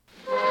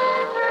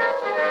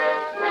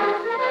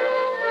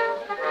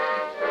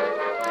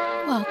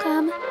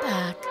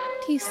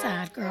to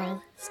Sad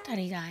Girl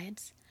Study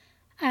Guides.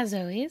 As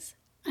always,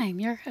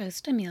 I'm your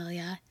host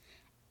Amelia,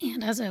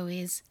 and as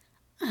always,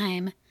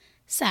 I'm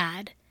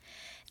sad.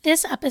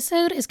 This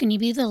episode is going to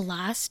be the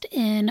last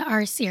in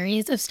our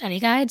series of study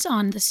guides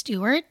on the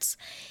Stuarts.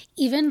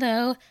 Even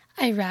though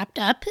I wrapped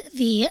up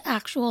the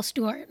actual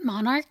Stuart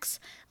monarchs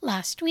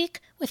last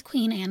week with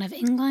Queen Anne of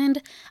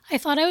England, I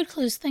thought I would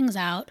close things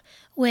out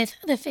with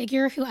the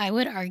figure who I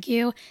would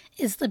argue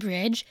is the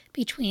bridge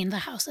between the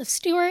House of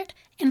Stuart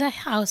and the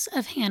House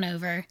of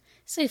Hanover,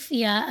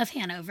 Sophia of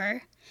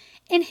Hanover.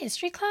 In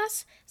history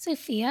class,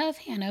 Sophia of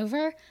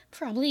Hanover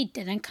probably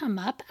didn't come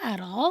up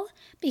at all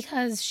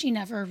because she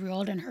never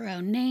ruled in her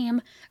own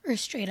name or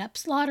straight up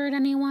slaughtered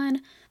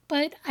anyone,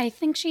 but I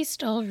think she's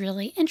still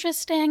really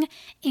interesting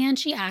and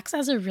she acts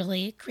as a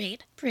really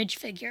great bridge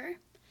figure.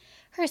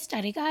 Her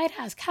study guide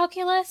has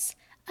calculus,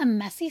 a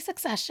messy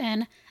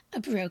succession, a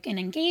broken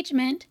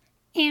engagement,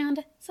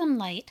 and some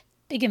light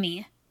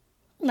bigamy.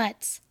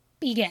 Let's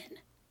begin.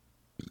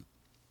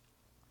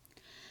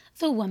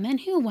 The woman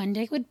who one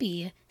day would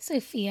be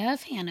Sophia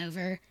of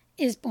Hanover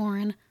is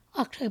born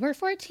October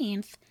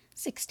 14th,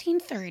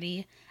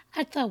 1630,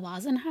 at the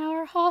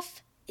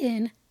Wasenhauerhof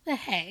in The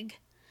Hague.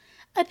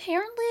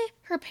 Apparently,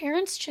 her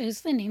parents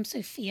chose the name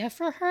Sophia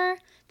for her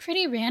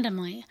pretty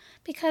randomly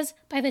because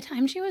by the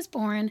time she was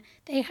born,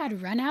 they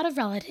had run out of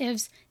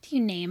relatives to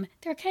name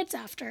their kids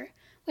after,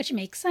 which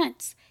makes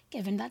sense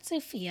given that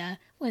Sophia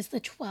was the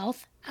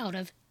 12th out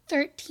of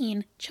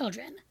 13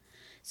 children.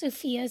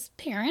 Sophia's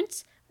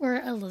parents were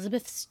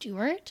Elizabeth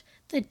Stuart,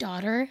 the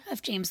daughter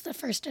of James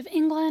I of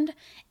England,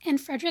 and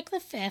Frederick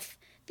V,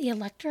 the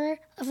Elector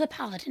of the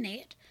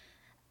Palatinate.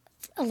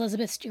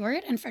 Elizabeth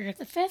Stuart and Frederick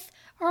V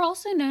are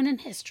also known in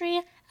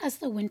history as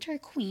the Winter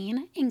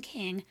Queen and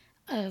King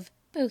of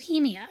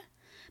Bohemia.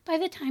 By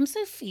the time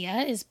Sophia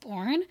is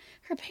born,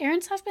 her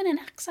parents have been in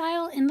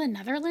exile in the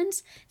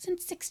Netherlands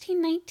since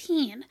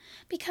 1619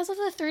 because of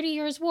the 30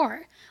 Years'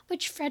 War,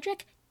 which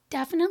Frederick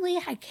definitely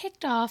had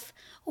kicked off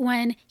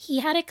when he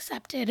had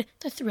accepted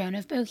the throne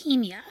of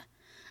Bohemia.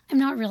 I'm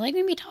not really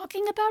going to be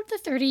talking about the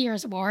 30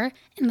 Years' War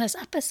in this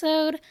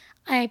episode.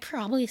 I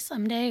probably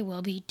someday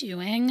will be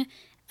doing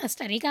a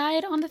study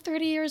guide on the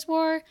 30 Years'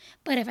 War,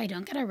 but if I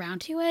don't get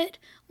around to it,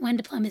 When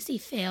Diplomacy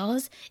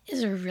Fails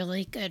is a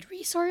really good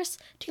resource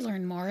to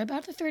learn more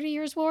about the 30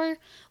 Years' War.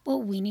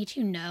 What we need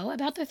to know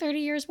about the 30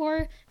 Years'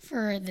 War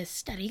for this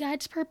study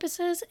guide's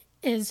purposes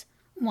is,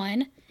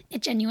 1,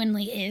 it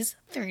genuinely is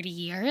 30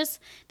 years.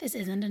 This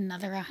isn't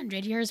another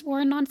 100 Years'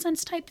 War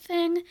nonsense type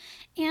thing.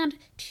 And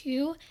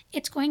 2,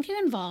 it's going to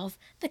involve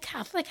the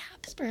Catholic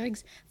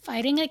Habsburgs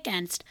fighting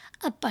against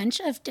a bunch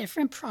of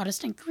different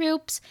Protestant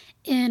groups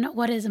in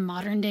what is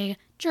modern-day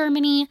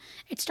Germany.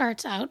 It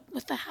starts out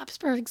with the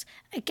Habsburgs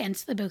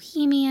against the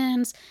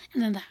Bohemians,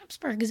 and then the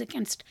Habsburgs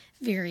against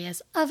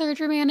various other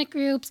Germanic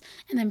groups,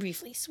 and then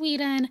briefly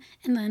Sweden,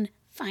 and then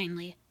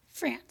finally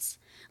France.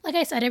 Like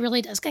I said, it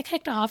really does get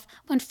kicked off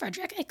when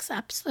Frederick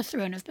accepts the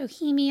throne of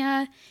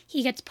Bohemia.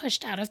 He gets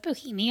pushed out of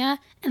Bohemia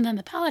and then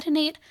the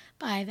Palatinate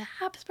by the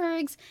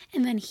Habsburgs,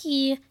 and then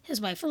he, his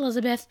wife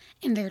Elizabeth,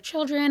 and their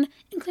children,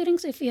 including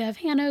Sophia of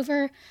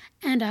Hanover,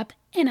 end up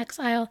in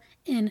exile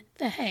in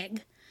The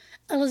Hague.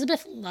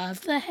 Elizabeth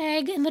loved The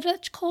Hague in the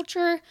Dutch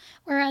culture,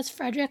 whereas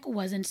Frederick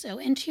wasn't so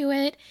into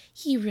it.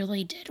 He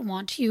really did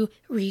want to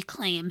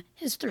reclaim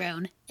his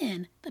throne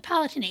in the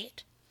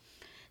Palatinate.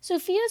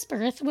 Sophia's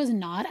birth was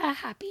not a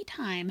happy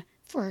time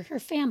for her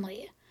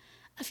family.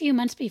 A few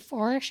months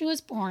before she was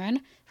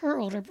born, her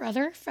older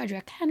brother,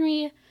 Frederick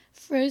Henry,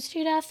 froze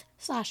to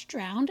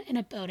death/drowned in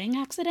a boating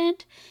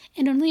accident,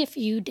 and only a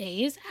few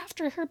days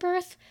after her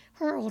birth,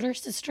 her older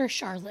sister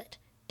Charlotte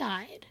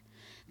died.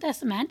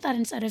 This meant that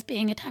instead of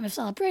being a time of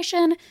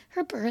celebration,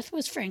 her birth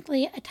was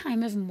frankly a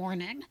time of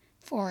mourning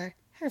for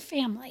her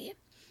family.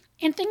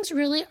 And things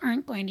really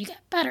aren't going to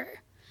get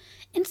better.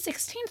 In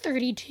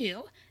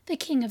 1632, the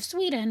King of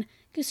Sweden,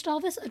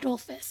 Gustavus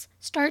Adolphus,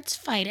 starts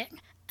fighting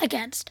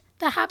against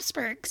the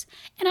Habsburgs.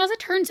 And as it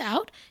turns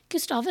out,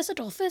 Gustavus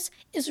Adolphus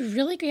is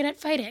really great at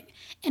fighting,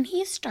 and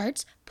he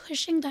starts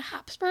pushing the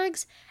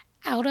Habsburgs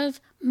out of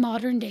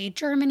modern-day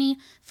Germany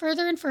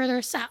further and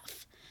further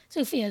south.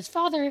 Sophia's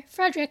father,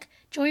 Frederick,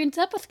 joins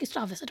up with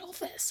Gustavus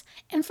Adolphus,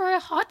 and for a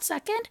hot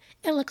second,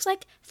 it looks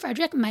like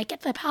Frederick might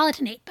get the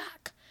Palatinate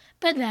back.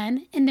 But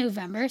then, in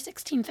November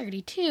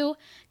 1632,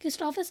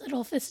 Gustavus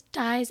Adolphus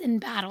dies in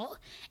battle,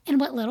 and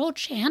what little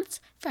chance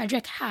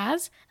Frederick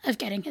has of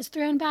getting his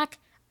throne back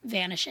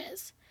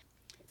vanishes.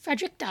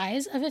 Frederick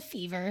dies of a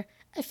fever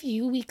a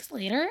few weeks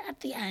later at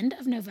the end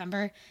of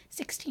November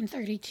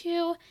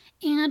 1632,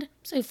 and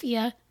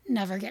Sophia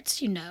never gets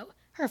to know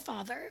her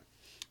father.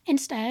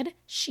 Instead,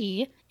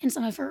 she and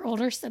some of her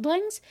older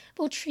siblings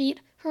will treat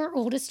her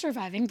oldest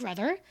surviving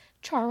brother,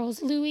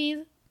 Charles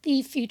Louis,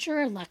 the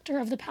future elector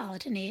of the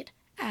Palatinate,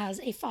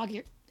 as a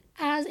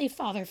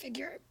father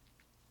figure.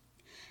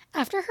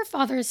 After her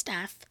father's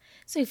death,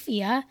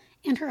 Sophia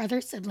and her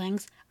other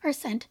siblings are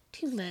sent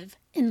to live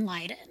in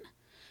Leiden.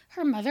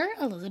 Her mother,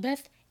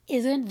 Elizabeth,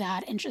 isn't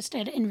that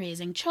interested in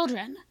raising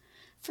children.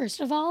 First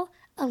of all,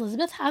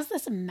 Elizabeth has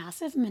this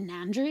massive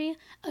menagerie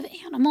of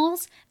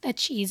animals that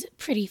she's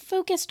pretty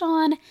focused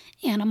on.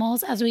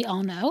 Animals, as we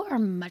all know, are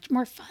much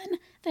more fun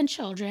than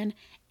children.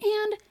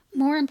 And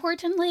more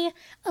importantly,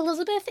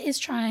 Elizabeth is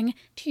trying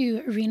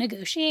to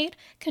renegotiate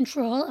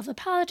control of the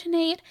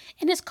Palatinate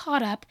and is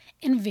caught up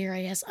in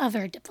various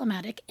other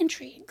diplomatic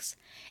intrigues.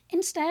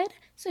 Instead,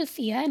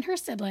 Sophia and her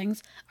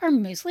siblings are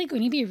mostly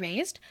going to be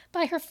raised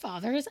by her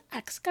father's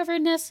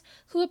ex-governess,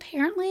 who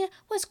apparently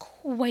was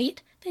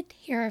quite the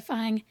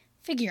terrifying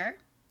figure.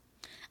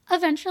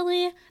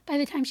 Eventually, by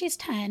the time she's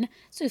 10,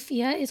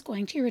 Sophia is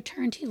going to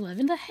return to live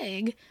in The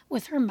Hague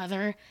with her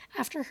mother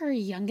after her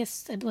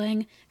youngest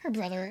sibling, her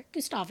brother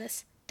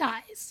Gustavus,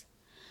 dies.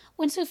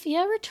 When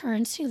Sophia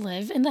returns to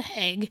live in The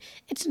Hague,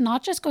 it's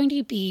not just going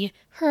to be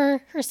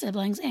her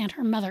siblings, and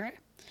her mother.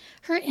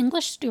 Her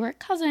English Stuart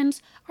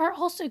cousins are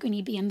also going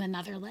to be in the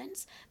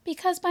Netherlands,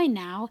 because by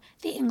now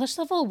the English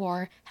Civil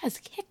War has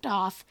kicked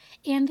off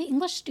and the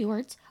English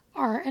Stuarts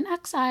are in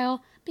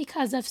exile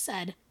because of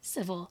said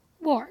civil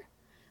war.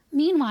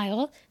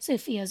 Meanwhile,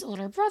 Sophia's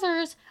older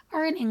brothers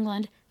are in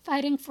England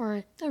fighting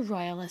for the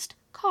royalist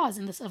cause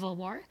in the Civil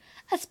War,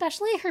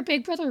 especially her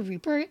big brother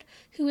Rupert,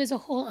 who is a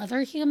whole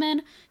other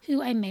human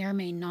who I may or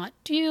may not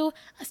do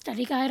a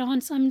study guide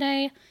on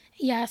someday.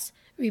 Yes,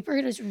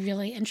 Rupert is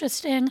really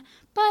interesting,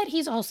 but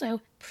he's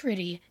also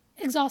pretty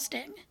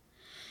exhausting.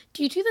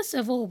 Due to the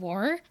Civil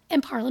War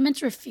and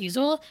Parliament's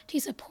refusal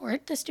to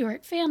support the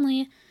Stuart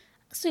family,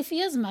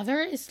 Sophia's mother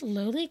is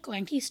slowly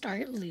going to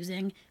start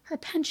losing her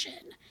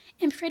pension.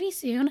 And pretty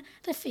soon,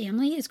 the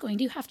family is going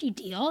to have to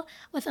deal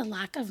with a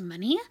lack of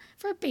money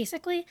for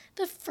basically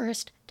the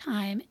first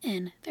time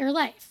in their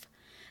life.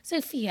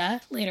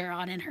 Sophia, later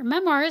on in her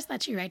memoirs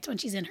that she writes when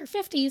she's in her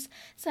 50s,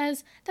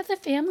 says that the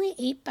family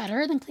ate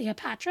better than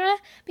Cleopatra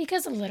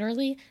because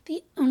literally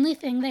the only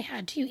thing they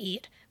had to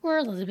eat were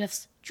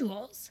Elizabeth's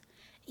jewels.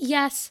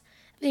 Yes,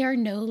 they are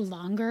no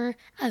longer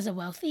as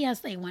wealthy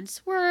as they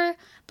once were,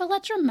 but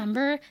let's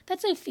remember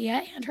that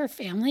Sophia and her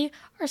family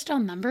are still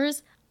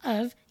members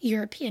of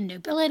European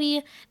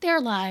nobility. Their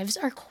lives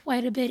are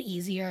quite a bit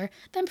easier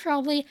than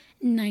probably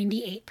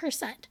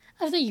 98%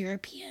 of the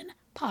European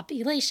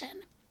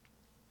population.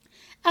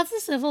 As the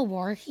Civil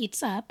War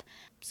heats up,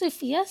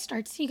 Sophia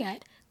starts to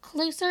get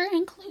closer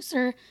and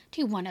closer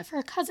to one of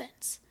her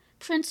cousins,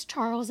 Prince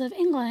Charles of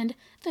England,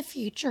 the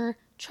future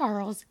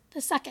Charles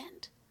II.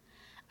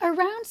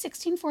 Around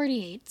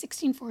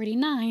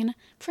 1648-1649,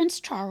 Prince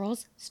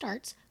Charles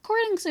starts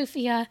courting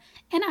Sophia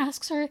and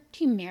asks her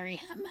to marry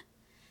him.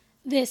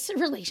 This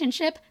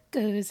relationship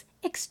goes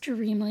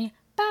extremely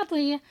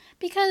badly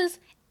because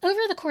over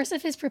the course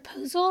of his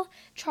proposal,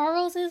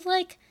 Charles is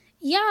like,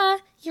 yeah,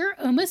 you're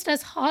almost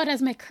as hot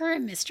as my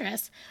current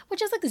mistress,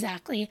 which is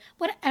exactly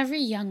what every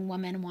young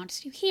woman wants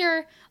to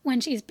hear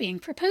when she's being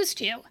proposed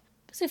to.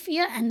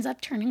 Sophia ends up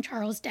turning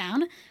Charles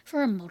down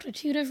for a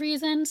multitude of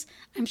reasons.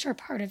 I'm sure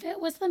part of it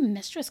was the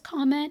mistress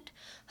comment.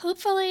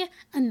 Hopefully,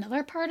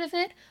 another part of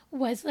it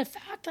was the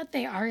fact that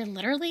they are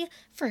literally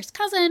first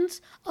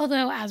cousins,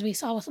 although as we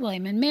saw with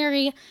William and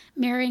Mary,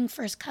 marrying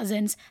first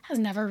cousins has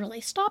never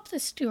really stopped the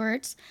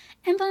Stuarts.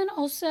 And then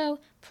also,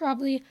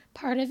 probably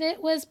part of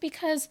it was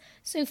because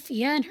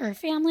Sophia and her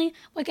family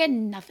would get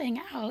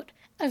nothing out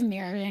of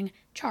marrying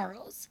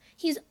Charles.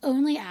 He's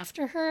only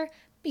after her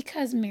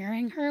because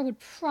marrying her would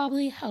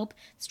probably help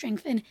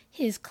strengthen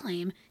his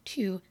claim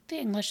to the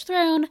English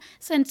throne,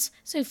 since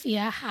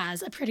Sophia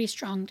has a pretty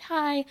strong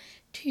tie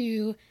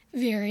to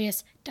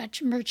various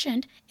Dutch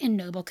merchant and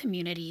noble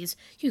communities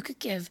who could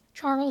give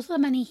Charles the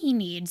money he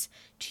needs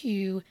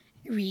to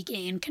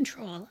regain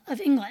control of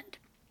England.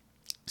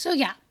 So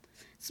yeah,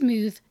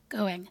 smooth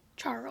going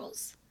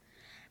Charles.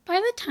 By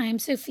the time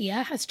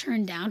Sophia has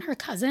turned down her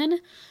cousin,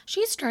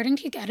 she's starting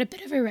to get a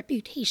bit of a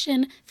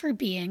reputation for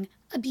being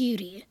a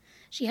beauty.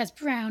 She has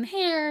brown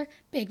hair,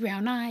 big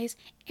brown eyes,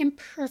 and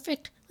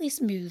perfectly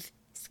smooth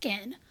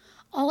skin,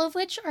 all of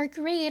which are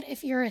great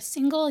if you're a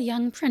single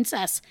young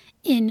princess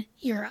in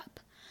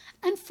Europe.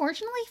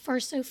 Unfortunately for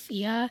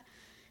Sophia,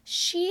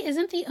 she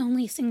isn't the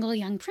only single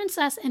young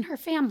princess in her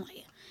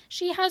family.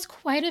 She has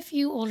quite a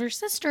few older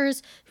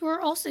sisters who are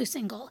also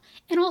single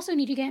and also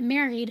need to get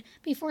married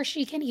before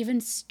she can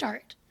even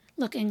start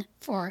looking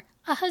for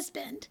a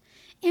husband.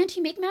 And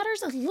to make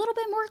matters a little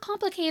bit more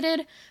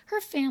complicated,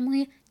 her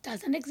family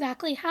doesn't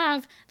exactly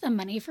have the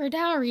money for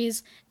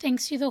dowries,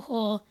 thanks to the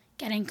whole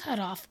getting cut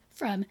off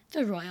from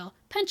the royal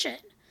pension.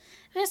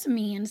 This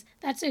means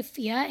that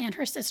Sophia and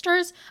her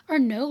sisters are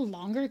no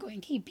longer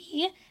going to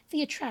be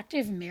the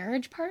attractive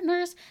marriage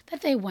partners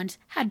that they once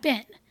had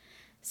been.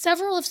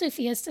 Several of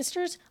Sophia's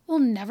sisters will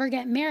never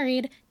get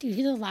married due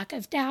to the lack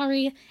of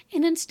dowry,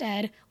 and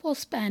instead will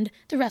spend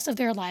the rest of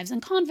their lives in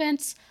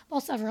convents,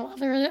 while several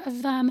other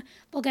of them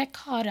will get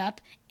caught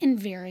up in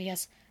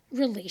various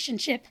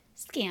relationship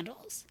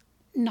scandals.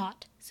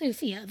 Not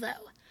Sophia,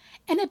 though.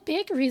 And a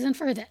big reason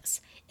for this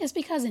is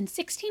because in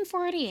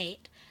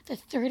 1648, the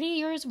 30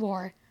 Years'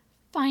 War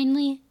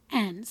finally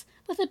ends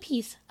with the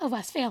Peace of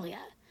Westphalia.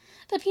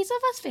 The Peace of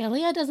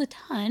Westphalia does a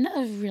ton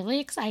of really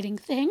exciting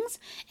things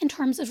in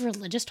terms of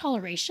religious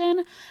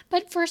toleration,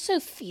 but for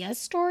Sophia's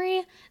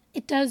story,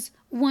 it does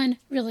one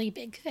really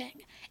big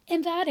thing,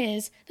 and that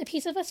is the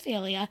Peace of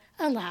Westphalia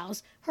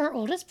allows her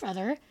oldest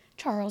brother,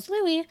 Charles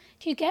Louis,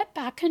 to get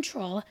back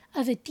control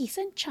of a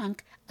decent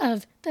chunk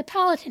of the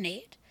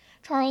Palatinate.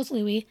 Charles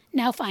Louis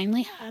now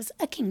finally has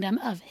a kingdom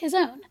of his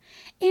own,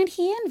 and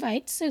he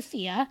invites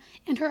Sophia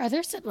and her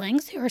other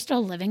siblings, who are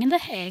still living in The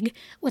Hague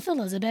with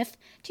Elizabeth,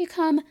 to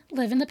come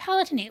live in the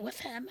Palatinate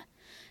with him.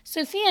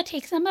 Sophia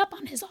takes him up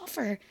on his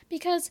offer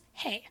because,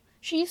 hey,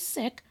 she's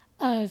sick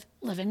of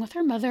living with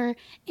her mother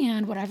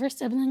and whatever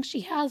siblings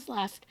she has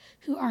left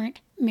who aren't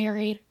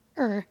married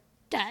or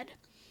dead.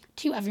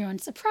 To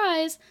everyone's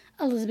surprise,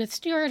 Elizabeth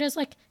Stuart is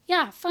like,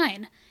 yeah,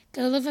 fine,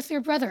 go live with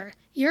your brother.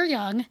 You're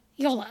young,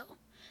 YOLO.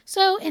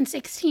 So in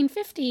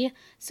 1650,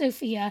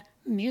 Sophia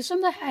moves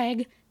from The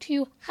Hague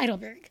to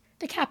Heidelberg,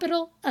 the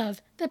capital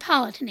of the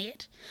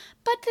Palatinate.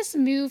 But this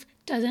move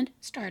doesn't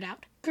start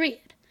out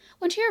great.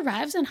 When she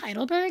arrives in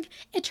Heidelberg,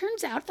 it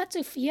turns out that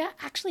Sophia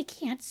actually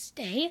can't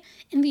stay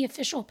in the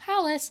official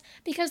palace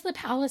because the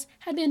palace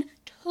had been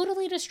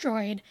totally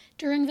destroyed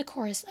during the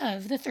course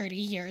of the 30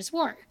 Years'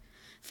 War.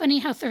 Funny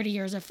how 30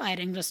 years of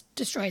fighting just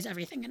destroys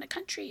everything in a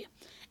country.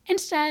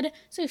 Instead,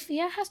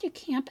 Sophia has to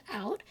camp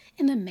out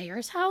in the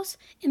mayor's house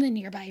in the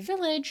nearby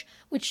village,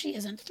 which she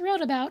isn't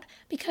thrilled about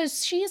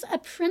because she's a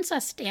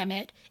princess, damn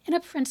it, and a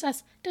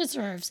princess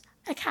deserves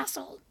a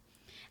castle.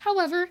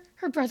 However,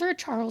 her brother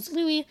Charles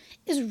Louis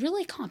is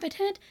really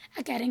competent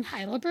at getting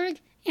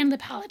Heidelberg and the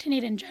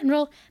Palatinate in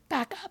general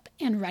back up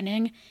and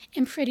running,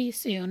 and pretty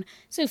soon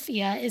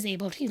Sophia is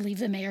able to leave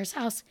the mayor's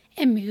house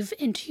and move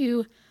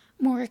into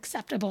more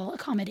acceptable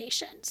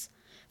accommodations.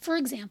 For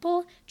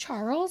example,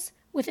 Charles,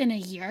 within a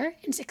year,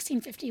 in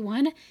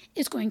 1651,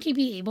 is going to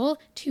be able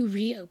to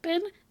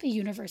reopen the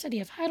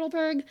University of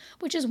Heidelberg,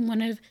 which is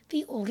one of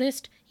the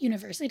oldest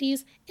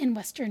universities in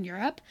Western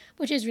Europe,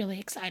 which is really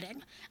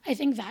exciting. I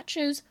think that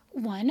shows,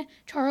 one,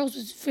 Charles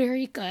was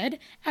very good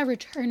at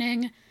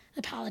returning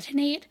the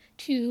Palatinate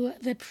to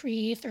the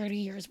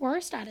pre-30 Years'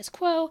 War status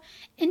quo,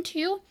 and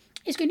two,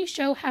 is going to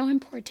show how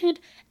important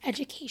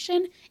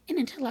education and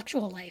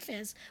intellectual life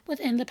is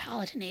within the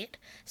Palatinate,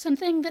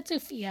 something that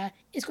Sophia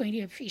is going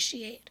to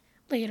appreciate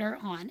later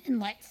on in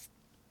life.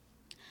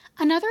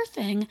 Another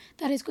thing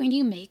that is going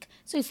to make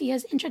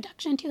Sophia's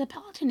introduction to the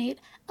Palatinate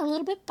a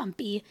little bit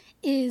bumpy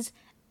is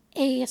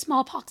a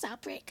smallpox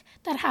outbreak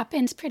that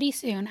happens pretty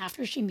soon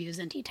after she moves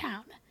into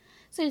town.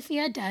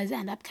 Sophia does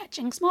end up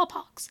catching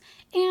smallpox,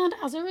 and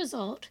as a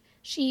result,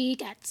 she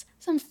gets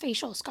some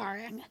facial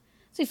scarring.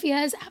 Sophia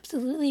is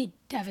absolutely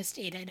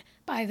devastated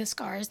by the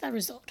scars that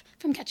result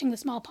from catching the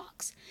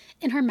smallpox.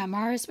 In her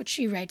memoirs, which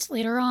she writes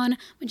later on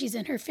when she's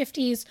in her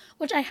 50s,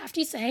 which I have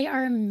to say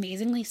are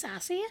amazingly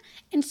sassy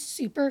and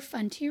super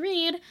fun to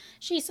read,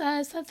 she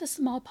says that the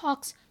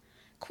smallpox,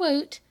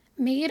 quote,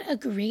 made a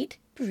great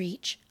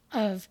breach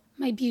of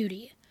my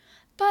beauty.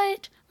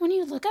 But when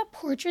you look at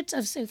portraits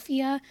of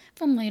Sophia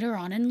from later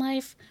on in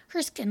life,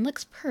 her skin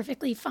looks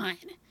perfectly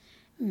fine.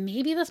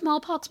 Maybe the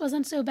smallpox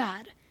wasn't so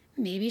bad.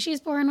 Maybe she's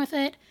born with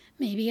it.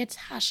 Maybe it's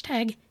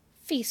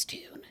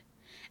 #Facetune.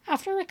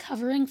 After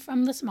recovering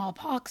from the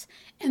smallpox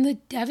and the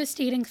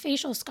devastating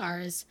facial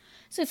scars,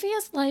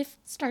 Sophia's life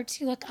starts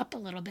to look up a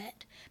little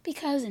bit,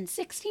 because in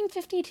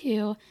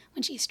 1652,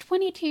 when she's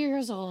 22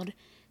 years old,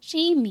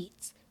 she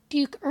meets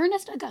Duke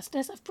Ernest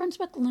Augustus of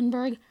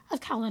Brunswick-Luneburg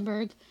of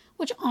Kallenberg,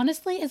 which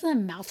honestly is a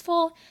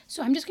mouthful,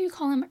 so I'm just going to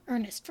call him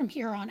Ernest from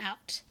here on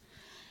out.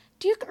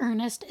 Duke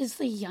Ernest is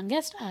the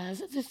youngest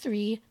of the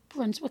three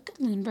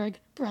Brunswick-Luneburg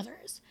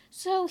brothers,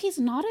 so he's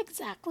not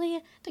exactly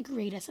the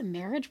greatest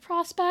marriage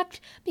prospect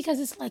because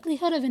his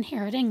likelihood of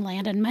inheriting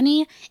land and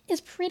money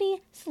is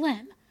pretty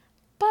slim.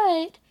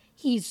 But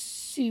he's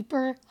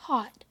super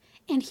hot,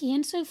 and he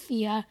and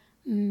Sophia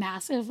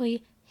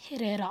massively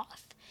hit it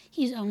off.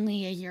 He's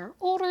only a year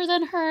older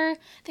than her,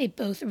 they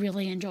both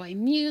really enjoy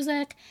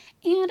music,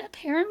 and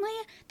apparently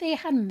they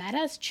had met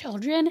as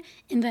children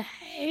in The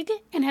Hague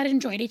and had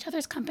enjoyed each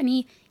other's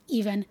company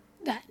even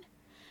then.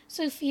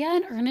 Sophia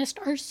and Ernest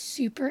are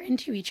super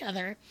into each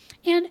other,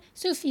 and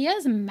Sophia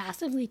is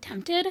massively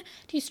tempted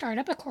to start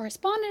up a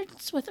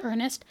correspondence with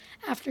Ernest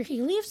after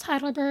he leaves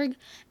Heidelberg,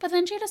 but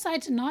then she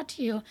decides not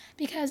to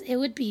because it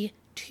would be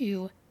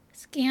too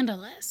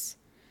scandalous.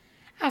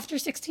 After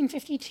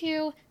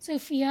 1652,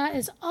 Sophia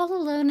is all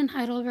alone in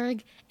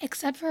Heidelberg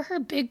except for her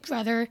big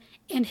brother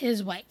and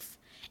his wife.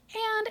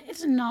 And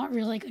it's not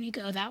really going to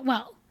go that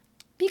well.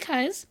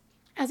 Because,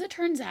 as it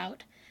turns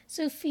out,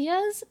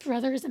 Sophia's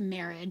brother's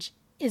marriage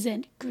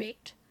isn't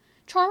great.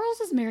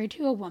 Charles is married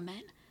to a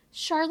woman,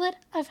 Charlotte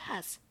of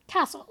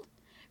Hesse-Kassel.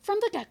 From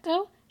the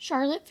get-go,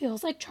 Charlotte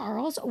feels like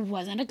Charles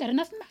wasn't a good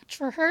enough match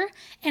for her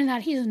and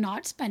that he's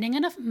not spending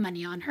enough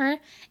money on her,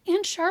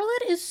 and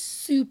Charlotte is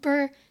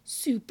super,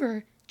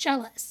 super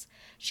jealous.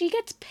 She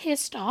gets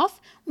pissed off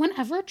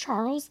whenever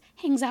Charles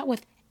hangs out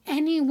with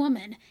any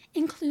woman,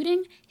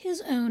 including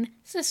his own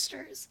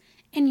sisters.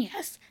 And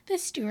yes, the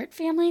Stuart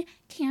family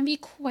can be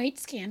quite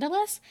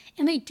scandalous,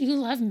 and they do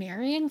love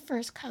marrying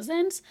first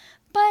cousins,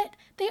 but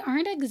they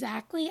aren't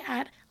exactly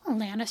at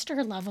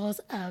Lannister levels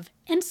of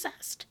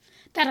incest.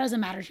 That doesn't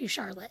matter to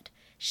Charlotte.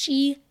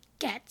 She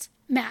gets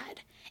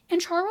mad, and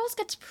Charles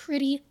gets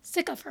pretty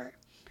sick of her.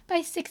 By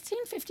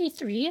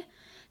 1653,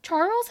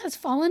 Charles has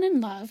fallen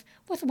in love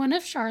with one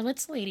of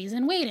Charlotte's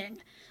ladies-in-waiting,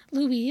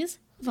 Louise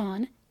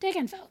von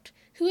Degenfeld,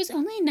 who is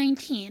only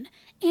 19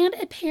 and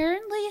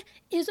apparently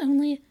is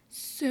only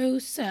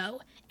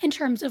so-so in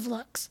terms of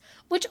looks,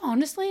 which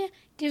honestly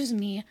gives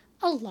me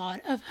a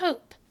lot of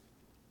hope.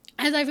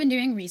 As I've been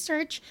doing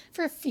research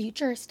for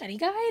future study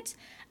guides,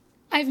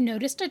 I've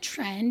noticed a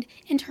trend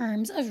in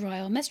terms of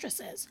royal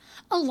mistresses.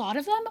 A lot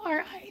of them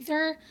are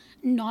either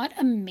not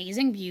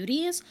amazing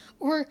beauties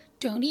or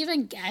don't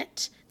even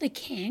get the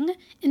king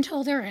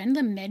until they're in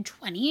the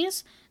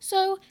mid-20s.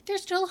 So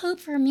there's still hope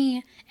for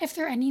me if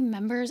there are any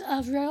members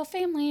of royal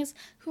families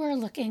who are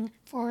looking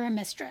for a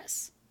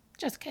mistress.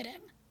 Just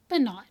kidding,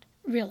 but not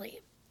really.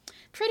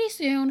 Pretty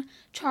soon,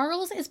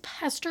 Charles is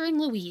pestering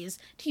Louise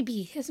to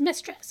be his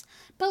mistress,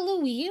 but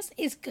Louise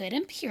is good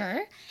and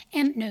pure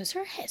and knows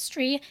her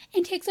history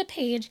and takes a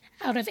page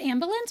out of Anne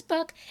Boleyn's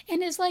book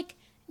and is like,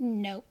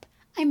 nope,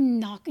 I'm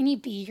not going to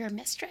be your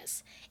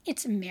mistress.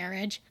 It's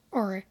marriage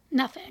or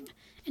nothing.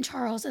 And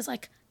Charles is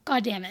like,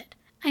 God damn it,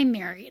 I'm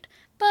married.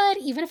 But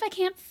even if I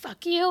can't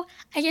fuck you,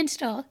 I can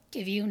still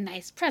give you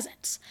nice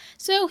presents.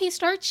 So he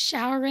starts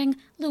showering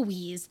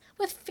Louise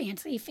with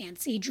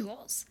fancy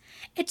jewels.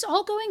 It's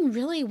all going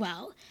really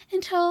well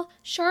until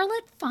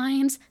Charlotte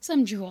finds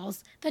some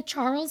jewels that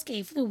Charles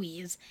gave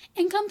Louise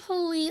and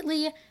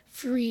completely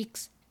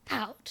freaks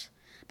out.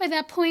 By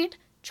that point,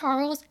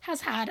 Charles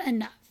has had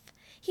enough.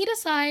 He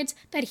decides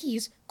that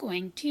he's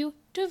going to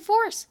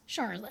divorce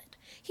Charlotte.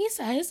 He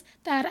says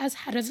that as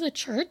head of the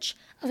Church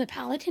of the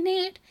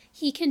Palatinate,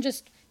 he can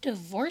just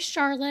divorce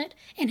Charlotte,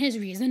 and his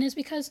reason is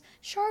because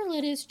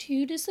Charlotte is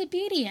too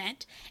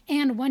disobedient.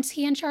 And once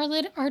he and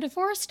Charlotte are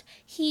divorced,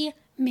 he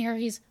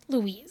marries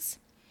Louise.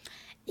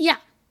 Yeah,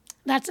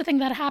 that's the thing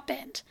that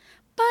happened.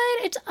 But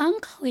it's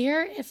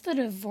unclear if the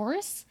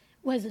divorce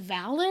was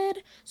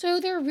valid, so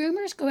there are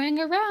rumors going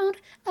around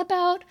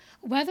about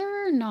whether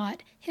or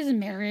not his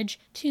marriage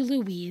to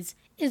Louise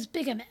is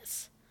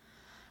bigamous.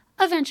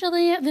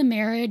 Eventually, the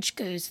marriage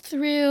goes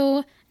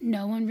through.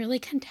 No one really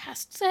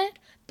contests it,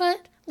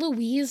 but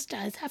Louise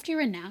does have to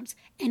renounce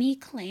any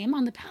claim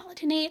on the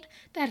Palatinate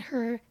that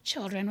her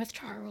children with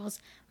Charles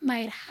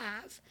might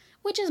have,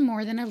 which is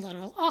more than a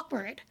little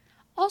awkward.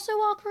 Also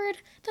awkward,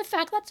 the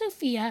fact that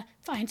Sophia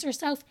finds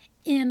herself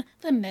in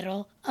the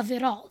middle of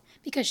it all,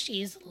 because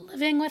she's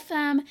living with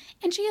them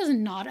and she is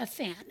not a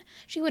fan.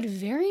 She would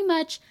very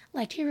much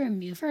like to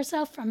remove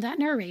herself from that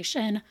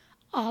narration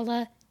a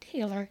la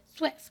Taylor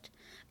Swift.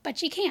 But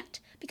she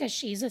can't, because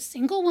she's a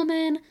single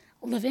woman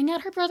living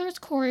at her brother's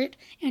court,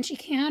 and she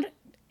can't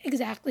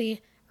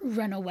exactly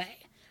run away.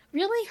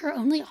 Really, her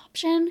only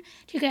option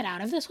to get out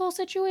of this whole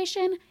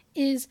situation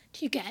is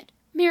to get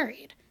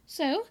married.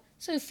 So,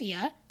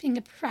 Sophia, being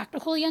a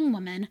practical young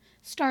woman,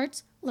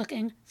 starts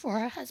looking for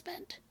a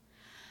husband.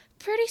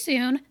 Pretty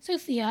soon,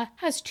 Sophia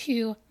has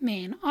two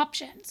main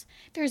options.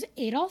 There's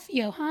Adolf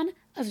Johann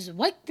of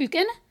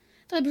Zweibrücken,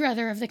 the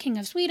brother of the King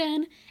of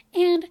Sweden,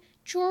 and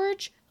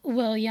George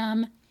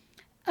William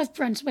of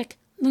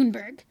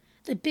Brunswick-Luneburg,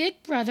 the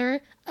big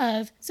brother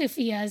of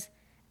Sophia's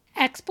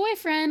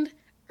ex-boyfriend,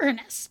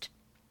 Ernest.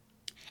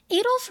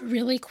 Adolf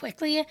really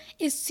quickly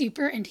is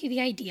super into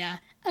the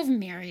idea of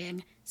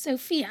marrying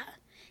Sophia.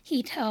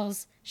 He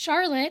tells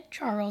Charlotte,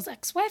 Charles'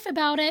 ex-wife,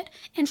 about it,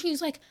 and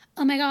she's like,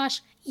 oh my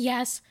gosh,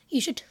 yes,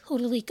 you should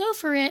totally go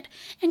for it,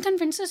 and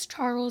convinces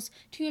Charles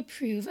to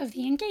approve of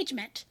the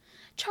engagement.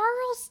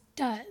 Charles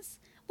does,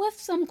 with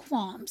some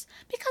qualms,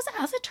 because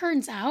as it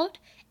turns out,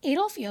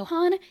 Adolf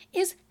Johann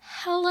is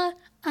hella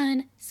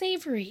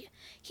unsavory.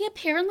 He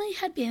apparently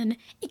had been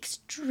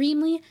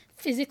extremely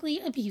physically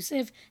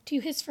abusive to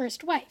his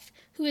first wife,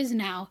 who is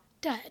now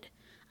dead.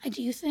 I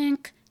do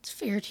think it's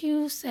fair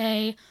to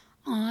say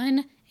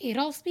on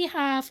Adolf's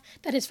behalf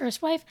that his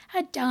first wife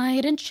had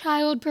died in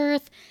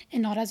childbirth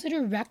and not as a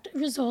direct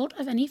result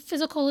of any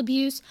physical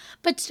abuse,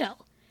 but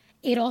still,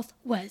 Adolf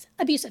was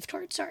abusive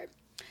towards her.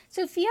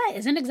 Sophia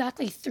isn't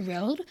exactly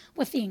thrilled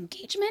with the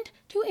engagement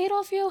to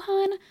Adolf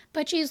Johann,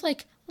 but she's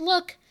like,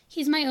 look,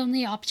 he's my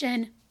only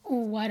option,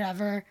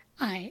 whatever,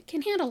 I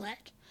can handle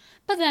it.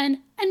 But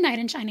then a knight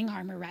in shining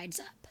armor rides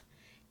up,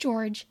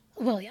 George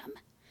William.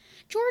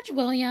 George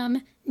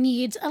William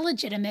needs a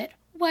legitimate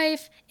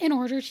wife in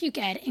order to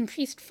get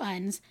increased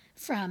funds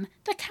from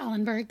the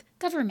Kallenberg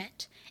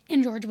government,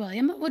 and George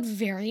William would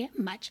very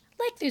much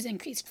like those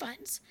increased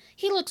funds.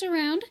 He looks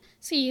around,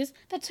 sees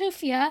that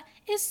Sophia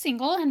is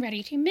single and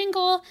ready to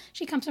mingle.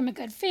 She comes from a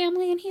good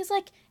family, and he's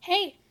like,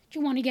 hey, do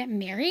you want to get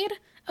married?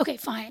 Okay,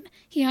 fine.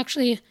 He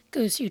actually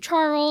goes to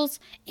Charles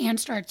and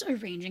starts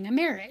arranging a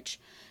marriage.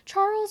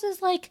 Charles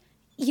is like,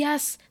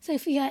 yes,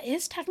 Sophia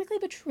is technically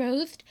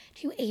betrothed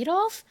to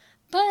Adolf,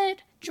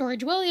 but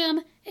George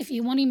William, if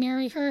you want to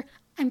marry her,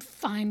 I'm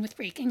fine with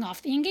breaking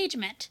off the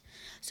engagement.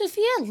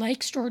 Sophia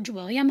likes George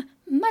William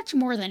much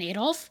more than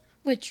Adolf,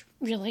 which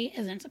really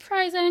isn't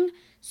surprising,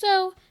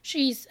 so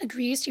she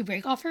agrees to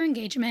break off her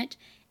engagement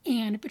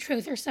and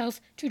betroth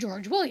herself to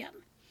George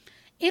William.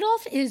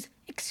 Adolf is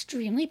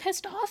extremely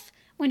pissed off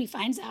when he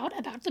finds out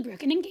about the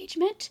broken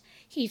engagement.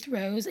 He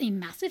throws a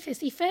massive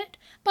hissy fit,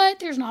 but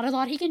there's not a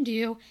lot he can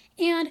do,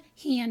 and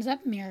he ends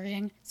up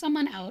marrying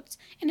someone else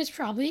and is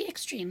probably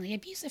extremely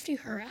abusive to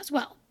her as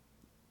well.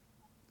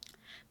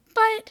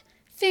 But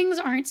things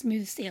aren't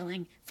smooth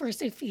sailing for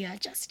Sophia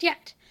just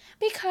yet,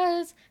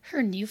 because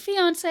her new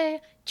fiancé,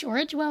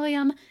 George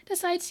William,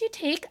 decides to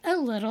take a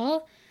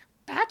little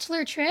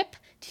bachelor trip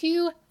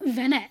to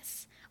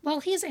Venice.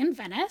 While he's in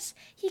Venice,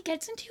 he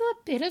gets into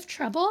a bit of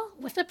trouble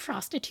with a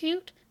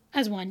prostitute,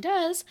 as one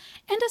does,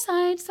 and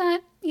decides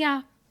that,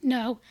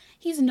 no,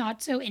 he's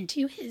not so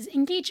into his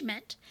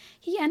engagement.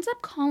 He ends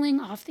up calling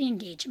off the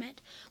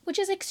engagement, which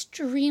is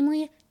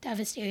extremely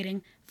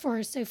devastating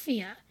for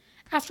Sophia.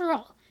 After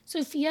all,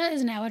 Sophia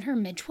is now in her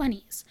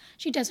mid-20s.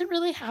 She doesn't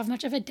really have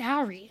much of a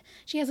dowry.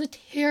 She has a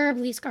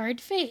terribly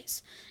scarred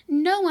face.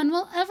 No one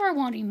will ever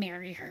want to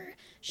marry her.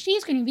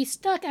 She's going to be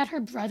stuck at her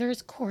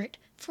brother's court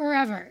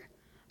forever.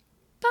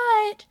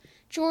 But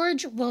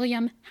George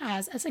William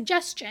has a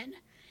suggestion.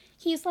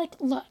 He's like,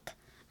 look,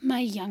 my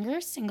younger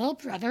single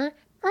brother,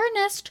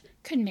 Ernest,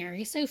 could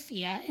marry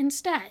Sophia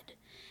instead.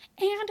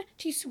 And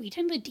to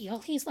sweeten the deal,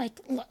 he's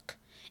like, look,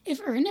 if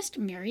Ernest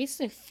marries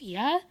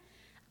Sophia,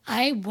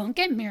 I won't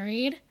get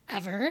married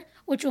ever,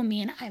 which will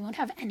mean I won't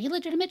have any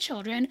legitimate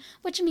children,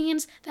 which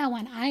means that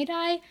when I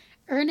die,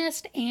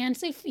 Ernest and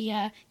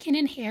Sophia can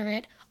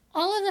inherit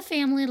all of the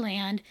family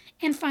land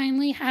and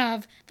finally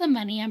have the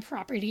money and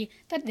property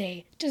that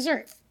they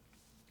deserve.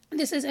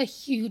 This is a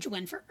huge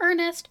win for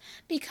Ernest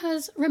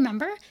because,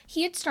 remember,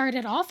 he had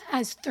started off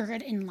as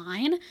third in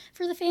line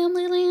for the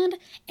family land,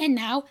 and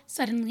now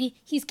suddenly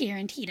he's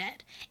guaranteed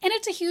it. And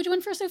it's a huge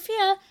win for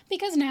Sophia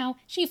because now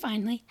she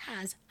finally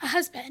has a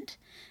husband.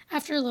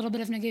 After a little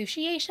bit of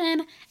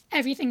negotiation,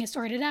 everything is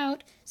sorted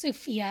out.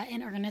 Sophia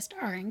and Ernest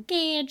are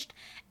engaged.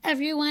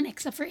 Everyone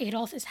except for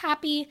Adolf is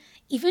happy.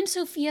 Even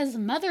Sophia's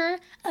mother,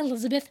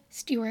 Elizabeth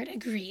Stuart,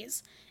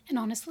 agrees. And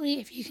honestly,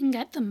 if you can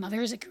get the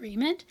mother's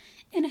agreement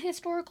in a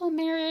historical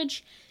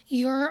marriage,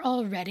 you're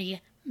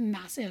already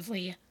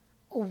massively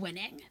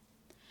winning.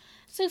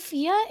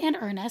 Sophia and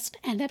Ernest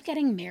end up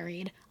getting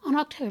married on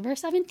October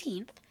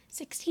 17th,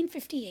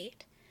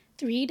 1658,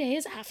 3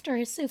 days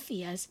after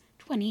Sophia's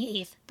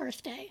 28th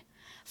birthday.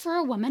 For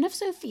a woman of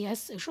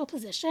Sophia's social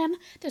position,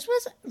 this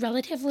was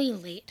relatively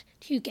late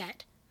to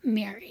get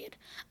married.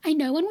 I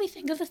know when we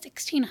think of the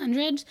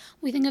 1600s,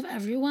 we think of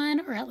everyone,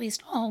 or at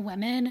least all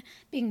women,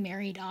 being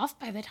married off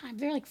by the time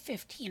they're like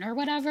 15 or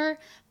whatever,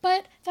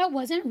 but that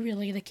wasn't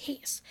really the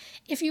case.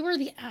 If you were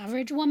the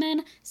average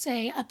woman,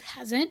 say a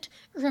peasant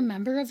or a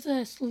member of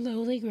the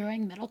slowly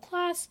growing middle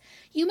class,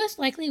 you most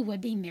likely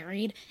would be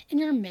married in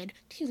your mid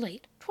to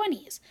late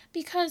 20s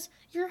because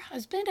your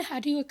husband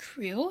had to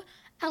accrue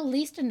at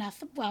least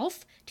enough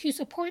wealth to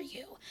support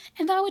you,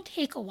 and that would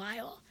take a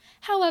while.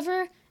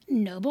 However,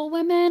 noble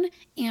women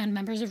and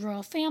members of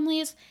royal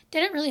families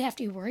didn't really have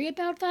to worry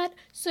about that,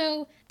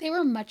 so they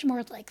were much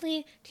more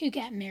likely to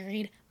get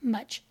married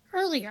much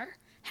earlier.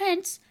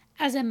 Hence,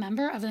 as a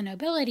member of the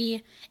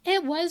nobility,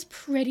 it was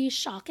pretty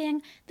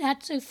shocking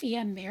that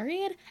Sophia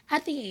married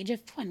at the age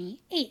of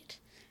 28.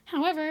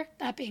 However,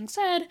 that being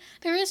said,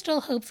 there is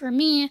still hope for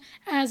me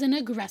as an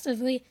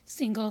aggressively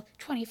single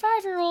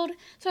 25-year-old,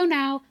 so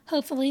now,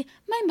 hopefully,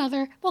 my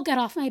mother will get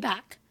off my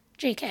back.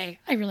 JK,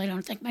 I really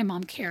don't think my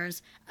mom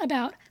cares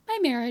about my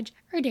marriage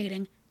or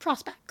dating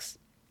prospects.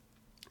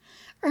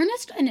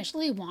 Ernest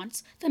initially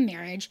wants the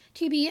marriage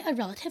to be a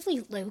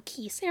relatively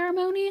low-key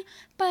ceremony,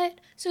 but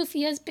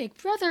Sophia's big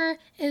brother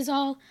is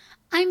all,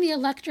 I'm the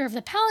Elector of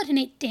the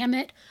Palatinate, damn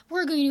it,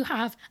 we're going to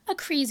have a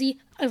crazy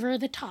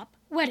over-the-top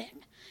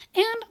wedding.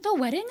 And the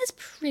wedding is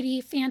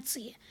pretty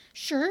fancy.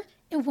 Sure,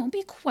 it won't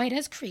be quite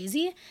as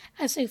crazy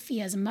as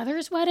Sophia's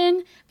mother's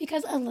wedding,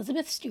 because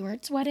Elizabeth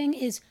Stuart's wedding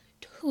is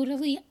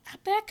totally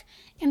epic,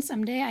 and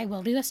someday I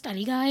will do a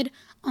study guide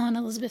on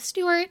Elizabeth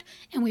Stuart,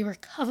 and we will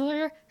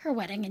cover her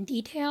wedding in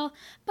detail,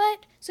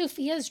 but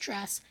Sophia's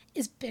dress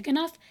is big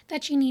enough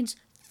that she needs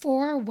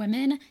 4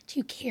 women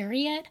to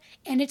carry it,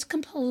 and it's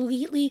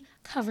completely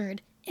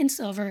covered in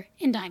silver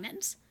and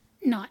diamonds.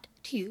 Not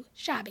too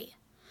shabby.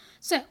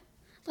 So,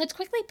 let's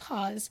quickly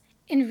pause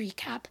and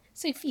recap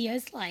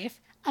Sophia's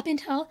life up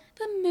until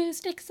the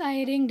most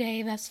exciting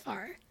day thus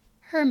far,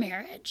 her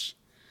marriage.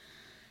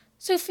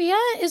 Sophia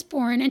is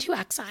born into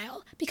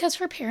exile because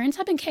her parents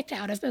have been kicked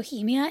out of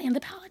Bohemia and the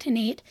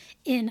Palatinate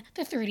in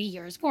the 30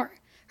 Years' War.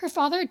 Her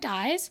father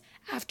dies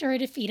after a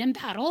defeat in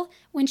battle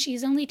when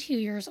she's only 2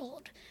 years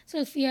old.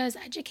 Sophia is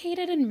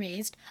educated and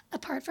raised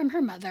apart from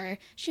her mother.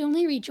 She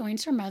only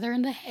rejoins her mother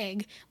in The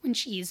Hague when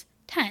she's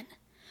 10.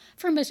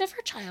 For most of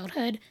her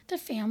childhood, the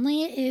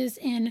family is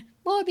in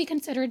what would be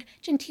considered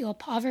genteel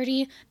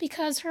poverty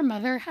because her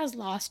mother has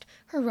lost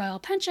her royal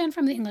pension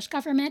from the English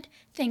government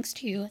thanks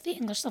to the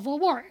English Civil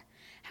War.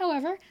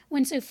 However,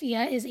 when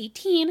Sophia is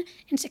 18 in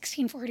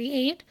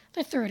 1648,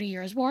 the 30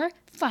 Years' War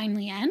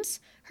finally ends.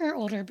 Her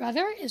older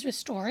brother is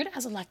restored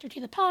as elector to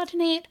the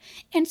Palatinate,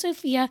 and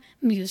Sophia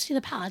moves to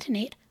the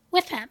Palatinate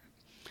with him.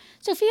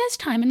 Sophia's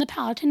time in the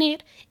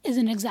Palatinate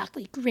isn't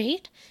exactly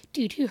great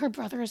due to her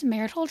brother's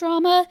marital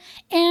drama,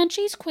 and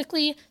she's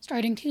quickly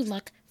starting to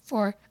look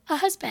for a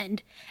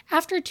husband.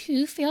 After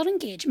 2 failed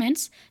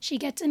engagements, she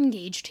gets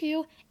engaged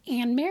to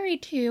and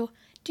married to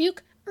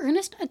Duke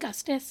Ernest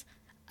Augustus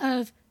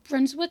of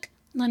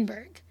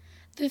Brunswick-Lunenburg,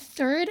 the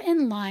third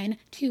in line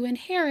to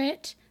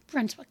inherit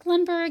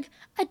Brunswick-Lunenburg,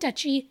 a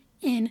duchy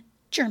in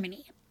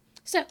Germany.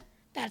 So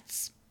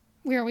that's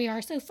where we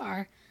are so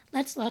far.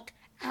 Let's look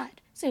at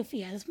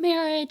Sophia's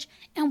marriage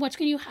and what's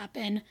going to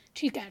happen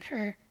to get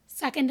her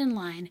second in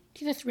line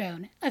to the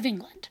throne of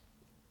England.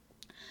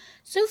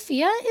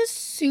 Sophia is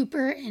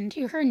super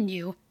into her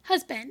new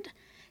husband.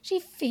 She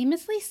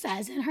famously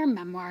says in her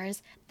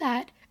memoirs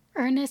that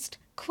Ernest,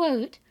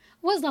 quote,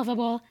 was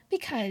lovable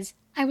because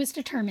I was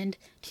determined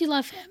to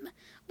love him,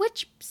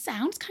 which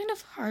sounds kind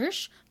of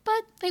harsh,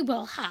 but they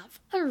will have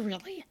a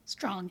really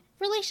strong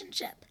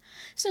relationship.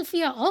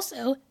 Sophia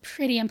also,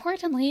 pretty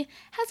importantly,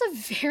 has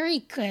a very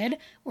good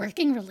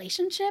working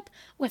relationship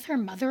with her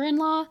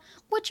mother-in-law,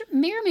 which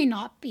may or may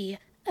not be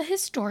a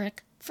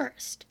historic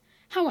first.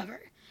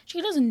 However, she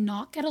does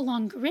not get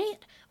along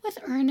great with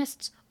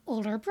Ernest's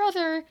older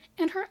brother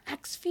and her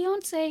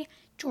ex-fiancé,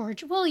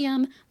 George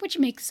William, which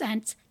makes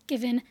sense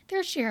given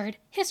their shared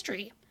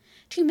history.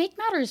 To make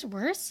matters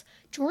worse,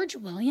 George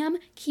William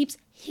keeps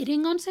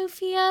hitting on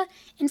Sophia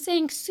and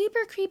saying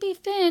super creepy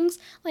things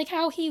like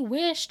how he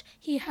wished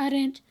he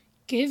hadn't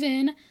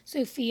given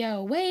Sophia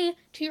away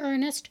to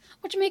Ernest,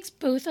 which makes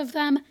both of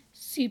them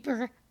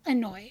super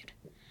annoyed.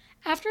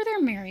 After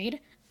they're married,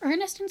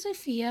 Ernest and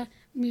Sophia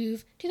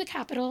move to the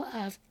capital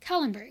of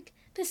Kallenberg,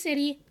 the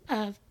city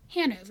of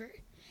Hanover.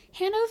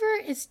 Hanover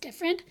is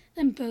different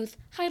than both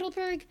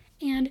Heidelberg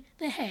and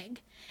The Hague.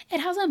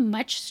 It has a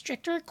much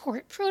stricter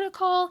court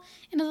protocol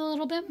and is a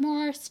little bit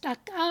more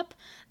stuck up,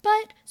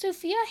 but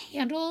Sophia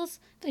handles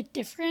the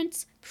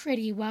difference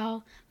pretty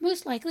well,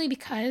 most likely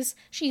because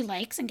she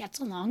likes and gets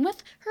along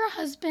with her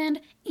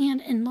husband and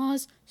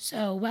in-laws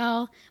so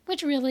well,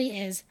 which really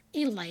is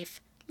a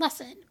life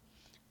lesson.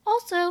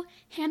 Also,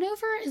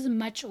 Hanover is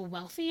much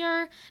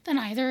wealthier than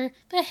either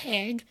The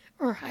Hague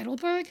or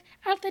Heidelberg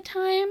at the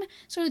time,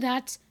 so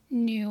that's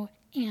new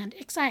and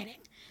exciting.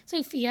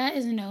 Sophia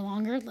is no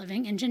longer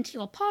living in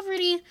genteel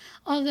poverty,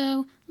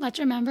 although let's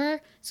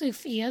remember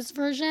Sophia's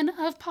version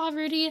of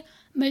poverty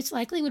most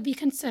likely would be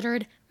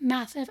considered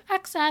massive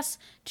excess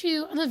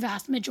to the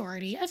vast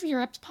majority of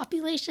Europe's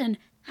population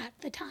at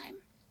the time.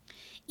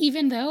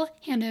 Even though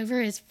Hanover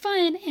is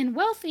fun and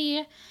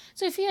wealthy,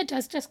 Sophia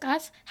does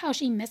discuss how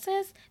she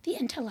misses the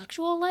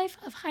intellectual life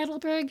of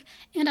Heidelberg,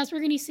 and as we're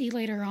going to see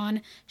later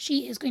on,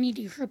 she is going to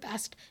do her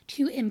best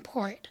to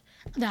import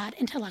that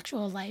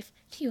intellectual life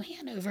to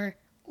Hanover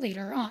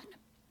later on.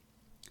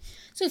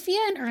 Sophia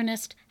and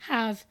Ernest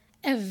have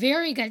a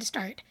very good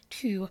start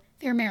to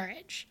their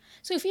marriage.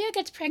 Sophia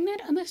gets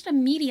pregnant almost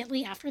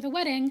immediately after the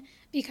wedding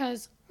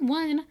because,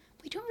 one,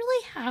 we don't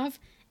really have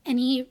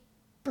any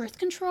birth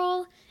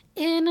control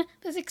in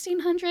the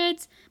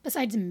 1600s,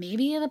 besides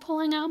maybe the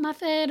pulling out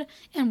method,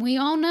 and we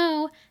all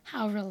know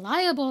how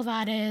reliable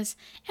that is,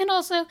 and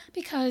also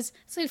because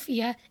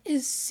Sophia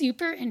is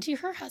super into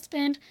her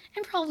husband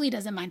and probably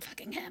doesn't mind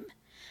fucking him.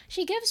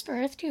 She gives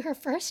birth to her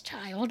first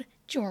child,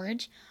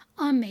 George,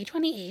 on May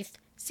 28th,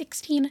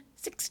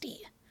 1660.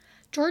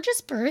 George's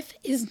birth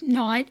is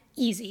not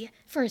easy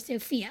for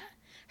Sophia.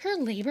 Her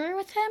labor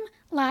with him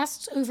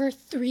lasts over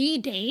 3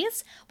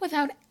 days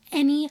without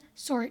any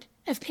sort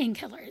of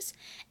painkillers,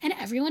 and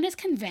everyone is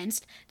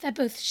convinced that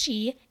both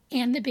she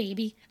and the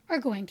baby are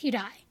going to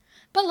die.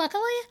 But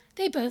luckily,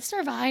 they both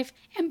survive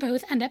and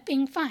both end up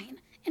being fine.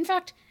 In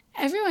fact,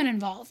 everyone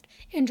involved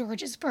in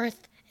George's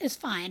birth is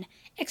fine,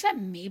 except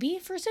maybe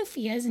for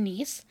Sophia's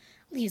niece,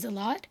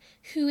 Lieselot,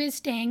 who is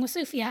staying with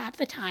Sophia at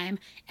the time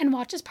and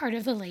watches part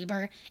of the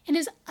labor and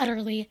is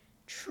utterly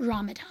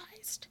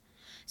traumatized.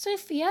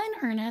 Sophia and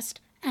Ernest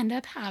end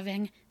up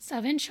having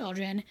 7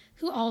 children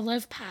who all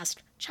live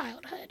past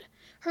childhood.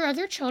 Her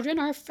other children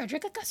are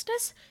Frederick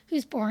Augustus,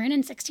 who's born in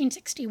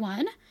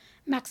 1661,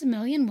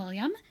 Maximilian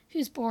William,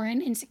 who's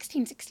born in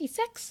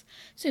 1666,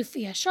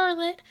 Sophia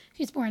Charlotte,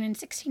 who's born in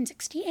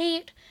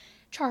 1668,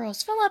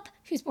 Charles Philip,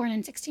 who's born in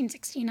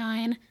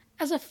 1669.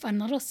 As a fun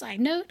little side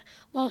note,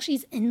 while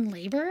she's in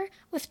labor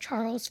with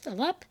Charles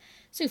Philip,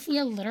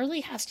 Sophia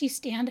literally has to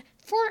stand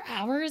 4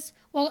 hours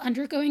while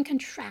undergoing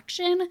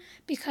contraction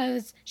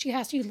because she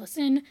has to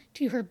listen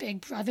to her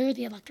big brother,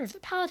 the Elector of the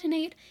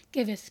Palatinate,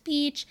 give a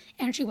speech,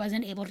 and she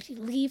wasn't able to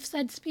leave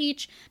said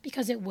speech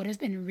because it would have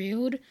been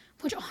rude,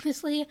 which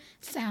honestly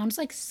sounds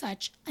like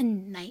such a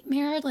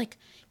nightmare. Like,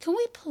 can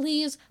we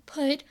please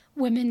put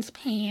women's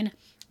pain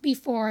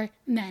before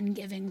men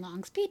giving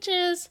long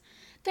speeches?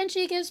 Then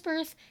she gives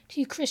birth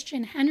to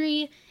Christian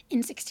Henry in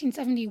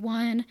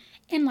 1671,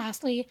 and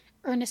lastly,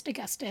 Ernest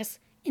Augustus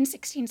in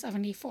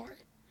 1674.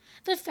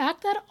 The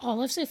fact that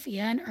all of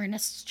Sophia and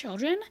Ernest's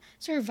children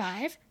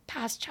survive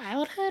past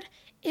childhood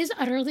is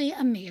utterly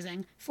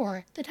amazing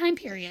for the time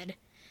period.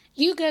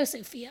 You go,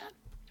 Sophia.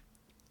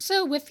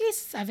 So with these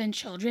 7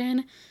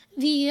 children,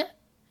 the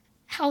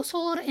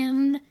household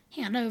in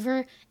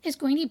Hanover is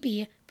going to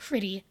be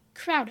pretty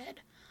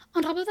crowded.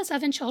 On top of the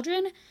 7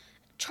 children,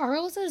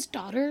 Charles's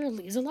daughter,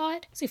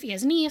 Liselott,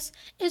 Sophia's niece,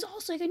 is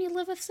also going to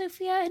live with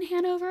Sophia in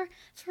Hanover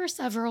for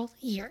several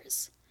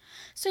years.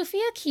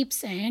 Sophia keeps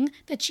saying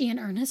that she and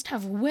Ernest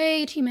have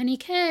way too many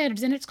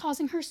kids and it's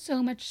causing her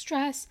so much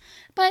stress,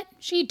 but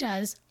she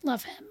does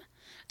love him.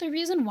 The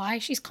reason why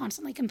she's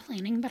constantly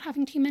complaining about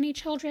having too many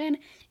children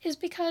is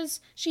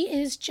because she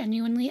is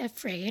genuinely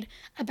afraid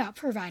about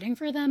providing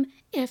for them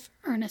if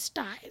Ernest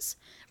dies.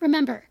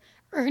 Remember,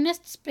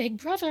 Ernest's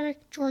big brother,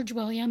 George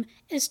William,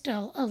 is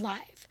still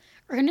alive.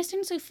 Ernest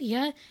and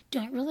Sophia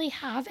don't really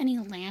have any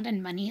land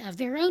and money of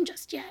their own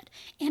just yet.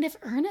 And if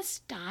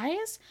Ernest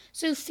dies,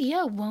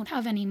 Sophia won't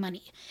have any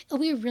money. It'll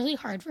be really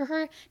hard for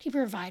her to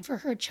provide for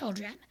her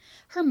children.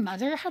 Her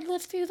mother had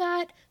lived through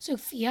that.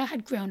 Sophia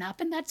had grown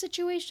up in that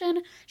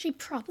situation. She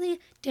probably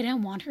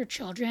didn't want her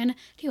children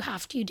to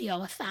have to deal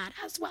with that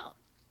as well.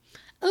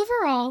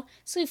 Overall,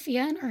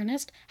 Sophia and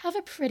Ernest have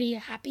a pretty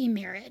happy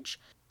marriage.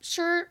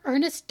 Sure,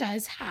 Ernest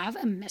does have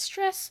a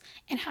mistress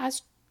and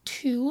has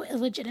 2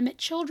 illegitimate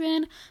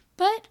children,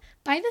 but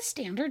by the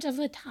standards of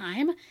the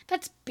time,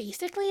 that's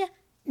basically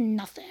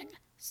nothing.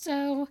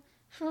 So,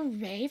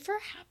 hooray for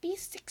happy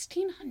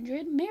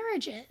 1600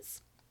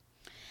 marriages.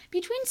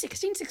 Between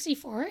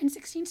 1664 and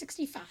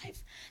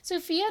 1665,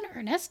 Sophia and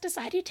Ernest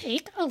decide to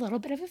take a little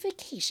bit of a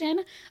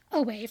vacation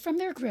away from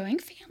their growing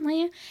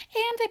family, and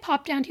they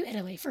pop down to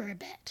Italy for a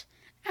bit.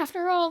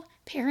 After all,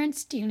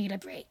 parents do need a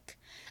break.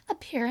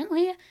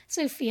 Apparently,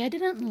 Sophia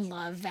didn't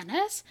love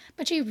Venice,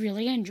 but she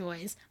really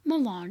enjoys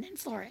Milan and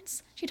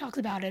Florence. She talks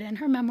about it in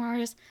her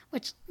memoirs,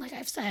 which, like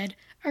I've said,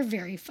 are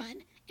very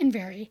fun and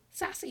very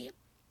sassy.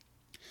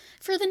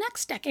 For the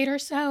next decade or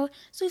so,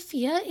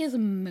 Sophia is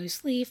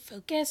mostly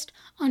focused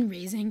on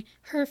raising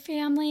her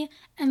family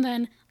and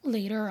then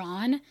later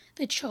on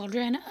the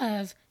children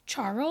of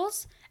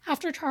Charles.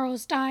 After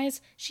Charles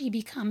dies, she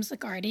becomes the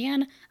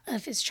guardian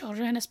of his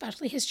children,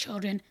 especially his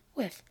children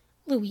with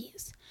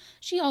Louise.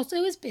 She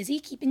also is busy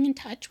keeping in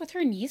touch with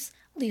her niece,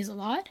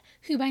 Liselott,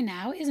 who by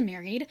now is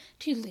married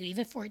to Louis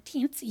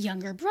XIV's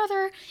younger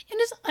brother and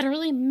is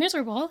utterly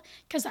miserable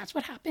because that's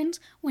what happens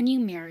when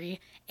you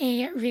marry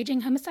a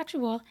raging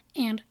homosexual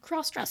and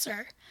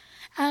crossdresser.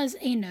 As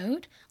a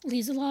note,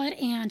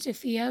 Liselott and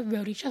Sophia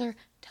wrote each other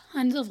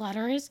tons of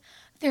letters.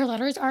 Their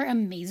letters are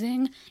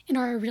amazing and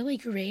are a really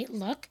great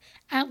look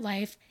at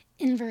life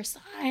in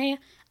Versailles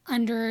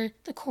under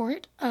the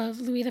court of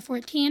Louis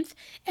XIV,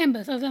 and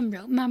both of them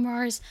wrote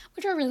memoirs,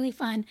 which are really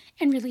fun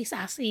and really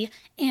sassy,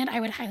 and I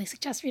would highly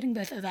suggest reading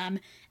both of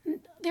them.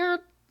 They're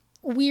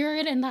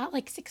weird in that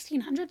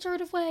 1600 sort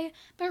of way,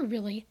 but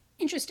really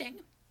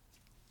interesting.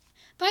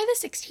 By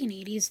the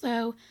 1680s,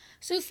 though,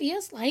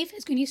 Sophia's life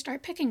is going to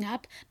start picking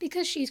up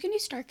because she's going to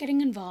start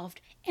getting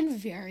involved in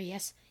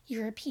various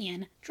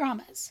European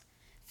dramas.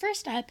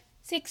 First up,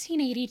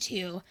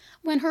 1682,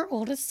 when her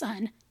oldest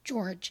son,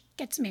 George,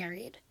 gets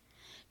married.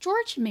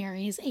 George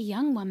marries a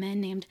young woman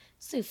named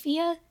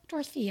Sophia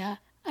Dorothea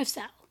of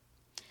Celle.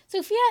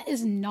 Sophia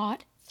is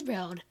not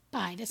thrilled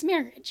by this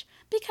marriage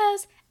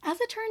because,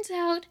 as it turns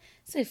out,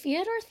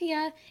 Sophia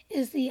Dorothea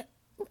is the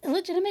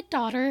illegitimate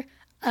daughter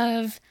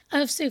of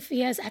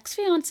Sophia's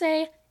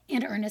ex-fiancé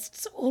and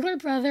Ernest's older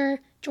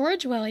brother,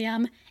 George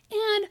William,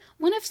 and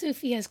one of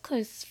Sophia's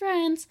close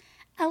friends,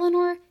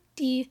 Eleanor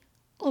de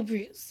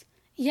L'Abruz.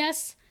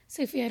 Yes,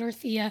 Sophia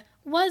Dorothea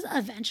was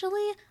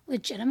eventually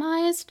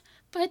legitimized,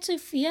 but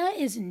Sophia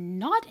is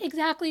not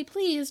exactly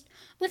pleased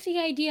with the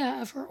idea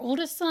of her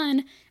oldest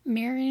son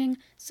marrying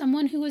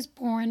someone who was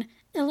born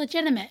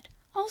illegitimate.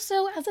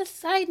 Also, as a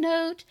side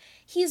note,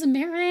 he's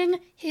marrying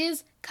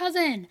his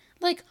cousin.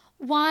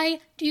 Why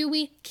do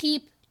we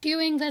keep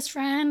doing this,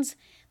 friends?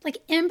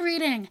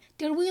 Inbreeding.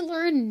 Did we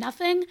learn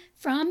nothing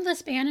from the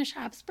Spanish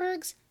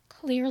Habsburgs?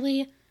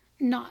 Clearly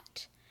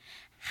not.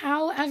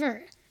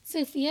 However,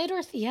 Sophia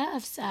Dorothea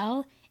of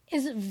Celle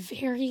is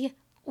very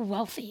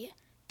wealthy,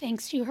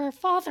 thanks to her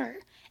father,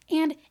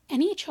 and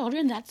any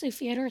children that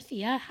Sophia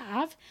Dorothea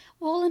have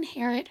will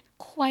inherit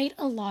quite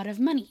a lot of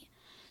money.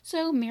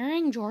 So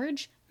marrying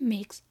George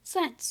makes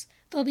sense.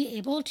 They'll be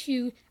able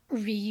to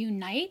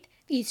reunite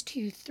these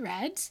 2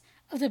 threads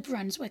of the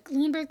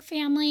Brunswick-Luneburg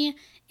family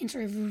and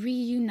sort of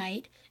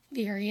reunite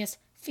various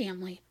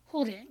family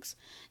holdings.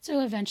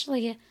 So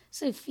eventually,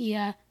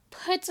 Sophia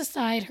puts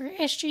aside her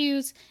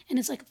issues and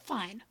is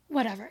fine,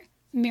 whatever,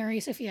 marry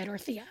Sophia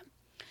Dorothea.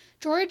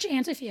 George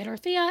and Sophia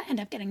Dorothea end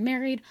up getting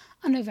married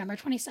on November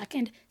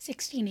 22nd,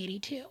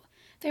 1682.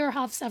 They will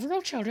have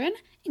several children,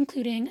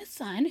 including a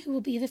son who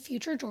will be the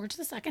future George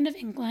II of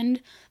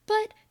England,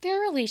 but their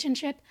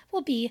relationship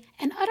will be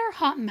an utter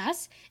hot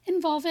mess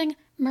involving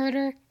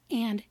murder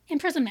and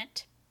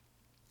imprisonment.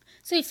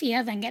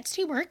 Sophia then gets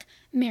to work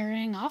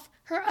marrying off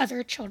her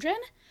other children.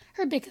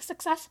 Her biggest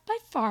success by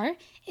far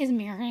is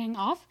marrying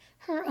off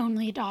her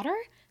only daughter,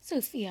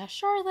 Sophia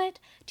Charlotte,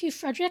 to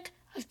Frederick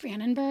of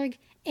Brandenburg,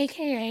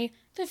 aka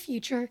the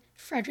future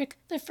Frederick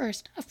I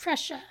of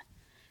Prussia.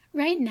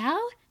 Right now,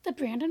 the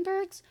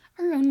Brandenburgs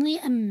are only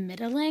a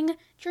middling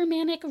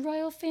Germanic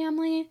royal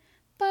family,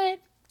 but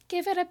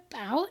give it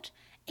about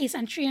a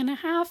century and a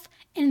half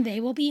and they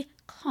will be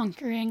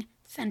conquering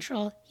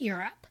Central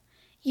Europe.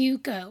 You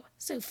go,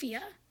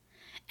 Sophia.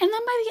 And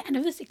then by the end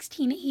of the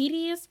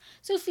 1680s,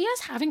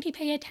 Sophia's having to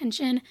pay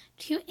attention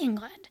to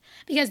England.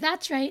 Because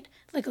that's right,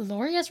 the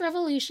Glorious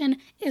Revolution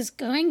is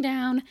going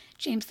down.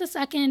 James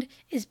II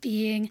is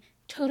being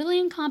totally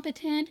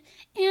incompetent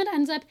and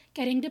ends up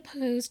getting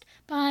deposed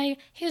by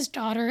his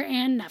daughter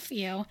and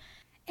nephew.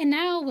 And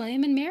now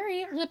William and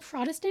Mary are the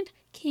Protestant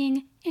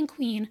king and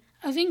queen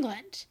of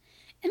England.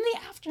 In the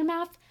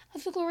aftermath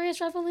of the Glorious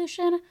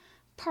Revolution,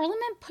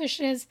 Parliament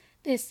pushes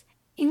this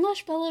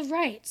English Bill of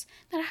Rights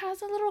that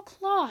has a little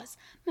clause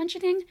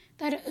mentioning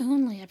that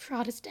only a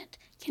Protestant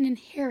can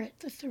inherit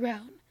the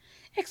throne,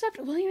 except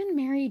William and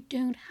Mary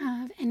don't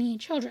have any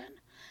children.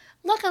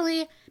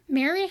 Luckily,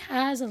 Mary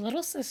has a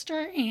little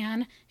sister,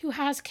 Anne, who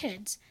has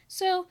kids,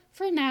 so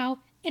for now,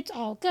 it's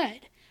all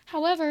good.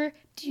 However,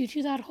 due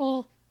to that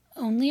whole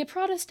only a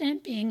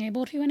Protestant being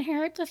able to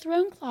inherit the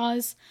throne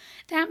clause,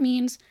 that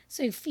means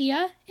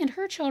Sophia and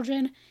her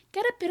children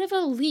get a bit of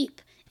a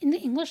leap in the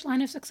English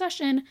line of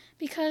succession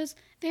because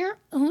they're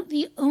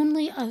the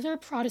only other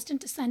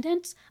Protestant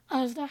descendants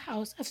of the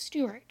House of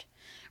Stuart.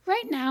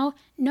 Right now,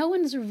 no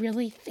one's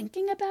really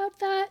thinking about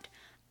that,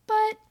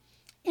 but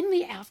in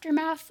the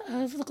aftermath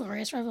of the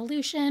Glorious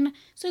Revolution,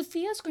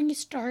 Sophia's going to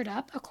start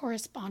up a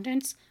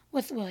correspondence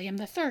with William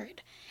III.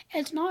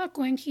 It's not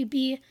going to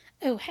be,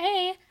 oh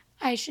hey,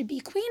 I should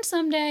be queen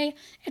someday.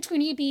 It's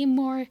going to be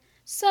more,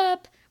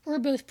 sup, we're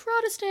both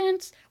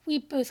Protestants, we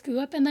both grew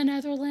up in the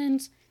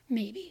Netherlands,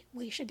 maybe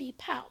we should be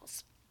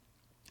pals.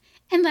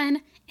 And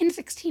then in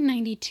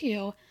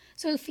 1692,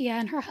 Sophia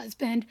and her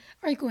husband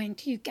are going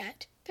to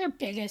get their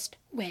biggest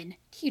win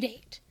to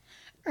date.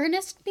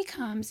 Ernest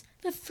becomes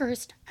the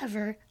first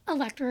ever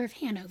Elector of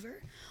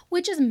Hanover,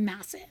 which is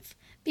massive.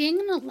 Being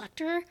an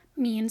elector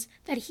means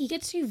that he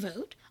gets to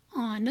vote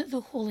on the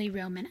Holy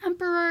Roman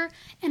Emperor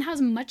and has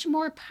much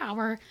more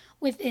power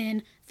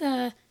within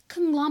the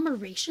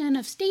conglomeration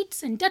of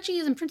states and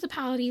duchies and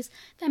principalities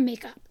that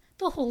make up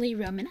the Holy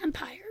Roman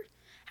Empire.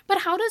 But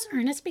how does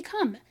Ernest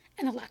become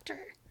an elector?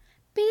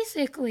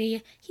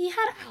 Basically, he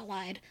had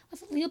allied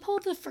with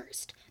Leopold I,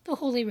 the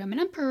Holy Roman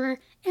Emperor,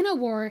 in a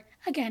war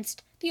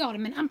against the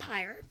Ottoman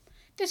Empire.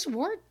 This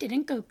war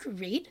didn't go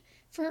great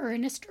for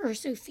Ernest or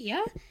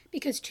Sophia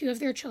because two of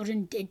their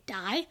children did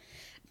die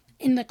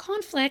in the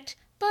conflict,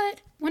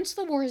 but once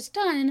the war is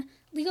done,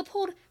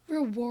 Leopold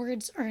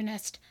rewards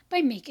Ernest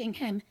by making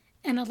him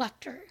an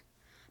elector.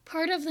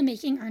 Part of the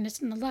making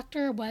Ernest an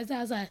elector was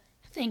as a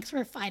thanks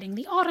for fighting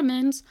the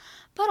Ottomans,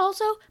 but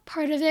also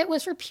part of it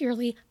was for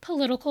purely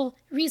political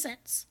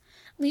reasons.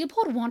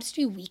 Leopold wants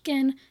to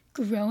weaken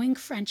growing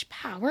French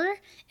power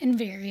in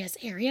various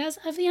areas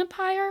of the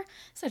empire,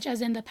 such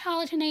as in the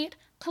Palatinate,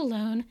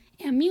 Cologne,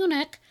 and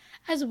Munich,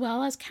 as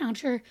well as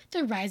counter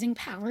the rising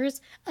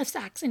powers of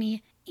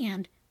Saxony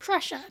and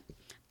Prussia.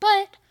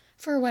 But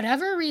for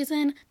whatever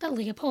reason that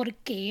Leopold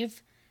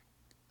gave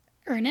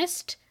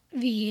Ernest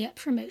the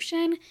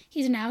promotion,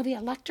 he's now the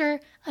Elector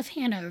of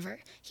Hanover.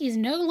 He's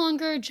no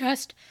longer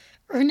just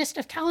Ernest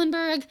of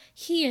Kallenberg,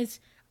 he is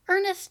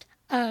Ernest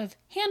of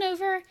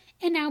Hanover,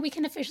 and now we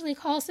can officially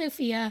call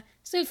Sophia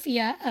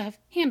of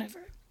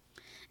Hanover.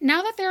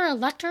 Now that they're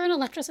Elector and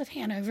Electress of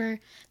Hanover,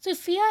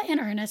 Sophia and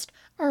Ernest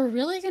are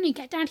really going to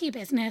get down to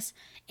business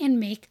and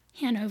make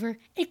Hanover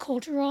a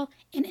cultural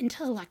and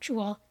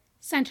intellectual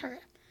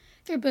center.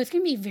 They're both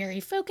going to be very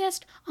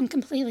focused on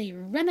completely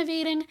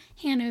renovating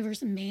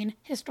Hanover's main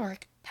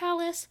historic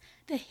palace,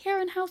 the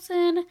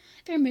Herrenhausen.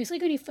 They're mostly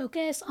going to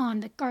focus on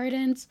the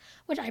gardens,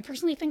 which I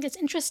personally think is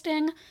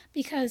interesting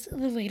because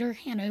the later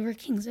Hanover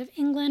Kings of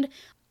England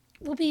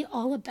will be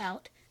all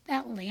about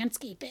that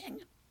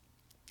landscaping.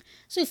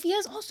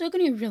 Sophia's also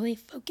going to really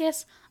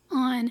focus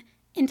on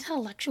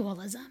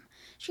intellectualism.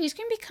 She's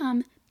going to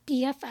become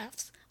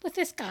BFFs with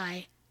this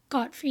guy,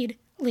 Gottfried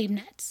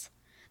Leibniz.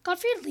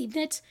 Gottfried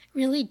Leibniz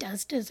really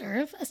does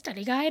deserve a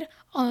study guide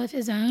all of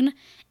his own,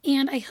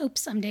 and I hope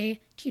someday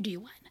to do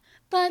one.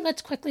 But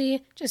let's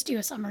quickly just do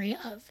a summary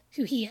of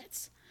who he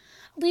is.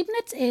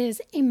 Leibniz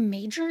is a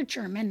major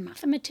German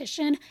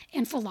mathematician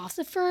and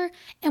philosopher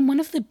and one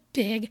of the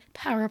big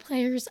power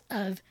players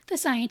of the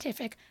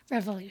scientific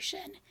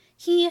revolution.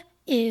 He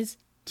is,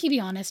 to be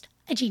honest,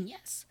 a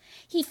genius.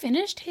 He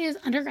finished his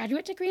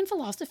undergraduate degree in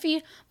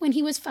philosophy when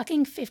he was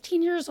fucking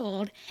 15 years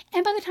old,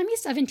 and by the time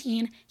he's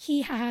 17,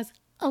 he has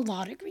a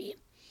law degree.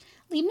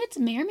 Leibniz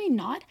may or may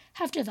not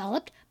have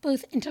developed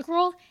both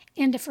integral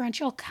and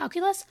differential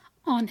calculus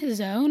on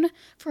his own,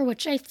 for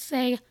which I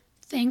say,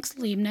 thanks,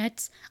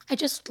 Leibniz. I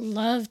just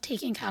loved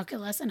taking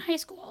calculus in high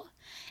school.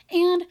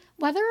 And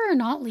whether or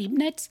not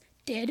Leibniz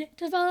did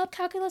develop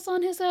calculus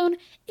on his own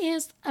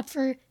is up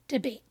for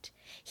debate.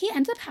 he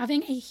ends up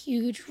having a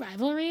huge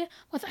rivalry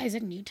with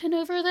Isaac Newton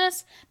over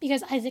this,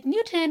 because Isaac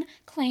Newton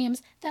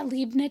claims that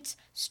Leibniz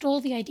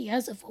stole the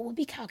ideas of what would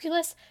be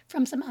calculus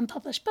from some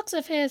unpublished books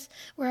of his,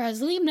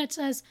 whereas Leibniz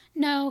says,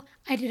 no,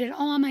 I did it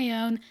all on my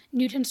own.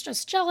 Newton's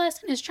just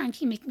jealous and is trying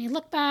to make me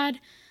look bad.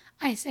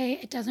 I say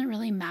it doesn't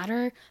really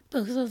matter.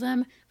 Both of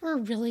them were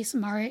really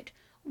smart.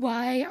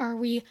 Why are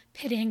we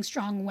pitting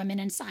strong women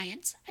in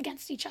science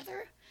against each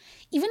other?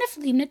 Even if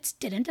Leibniz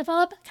didn't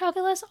develop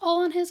calculus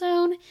all on his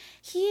own,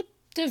 he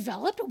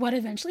developed what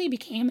eventually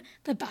became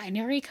the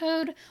binary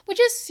code, which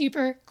is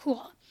super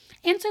cool.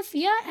 And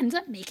Sophia ends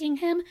up making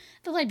him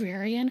the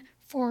librarian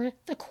for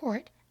the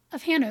court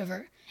of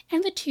Hanover,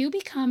 and the two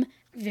become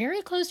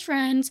very close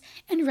friends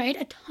and write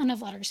a ton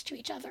of letters to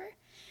each other.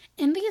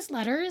 In these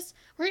letters,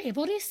 we're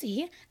able to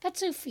see that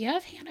Sophia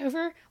of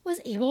Hanover was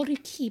able to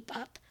keep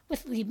up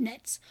with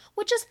Leibniz,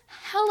 which is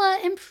hella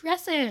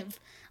impressive.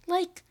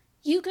 Like,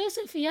 you go,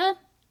 Sophia.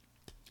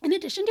 In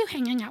addition to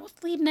hanging out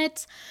with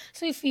Leibniz,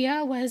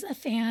 Sophia was a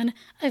fan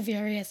of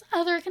various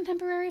other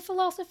contemporary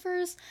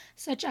philosophers,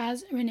 such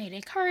as René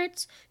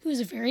Descartes, who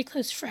was very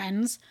close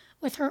friends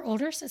with her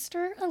older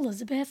sister,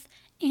 Elizabeth,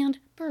 and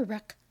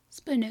Baruch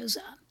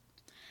Spinoza.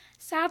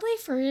 Sadly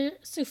for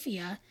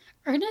Sophia,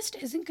 Ernest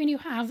isn't going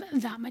to have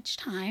that much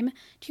time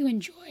to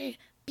enjoy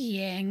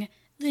being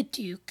the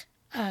Duke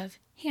of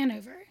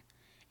Hanover.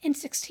 In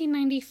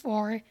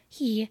 1694,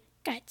 he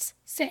gets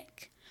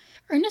sick.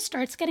 Ernest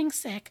starts getting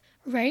sick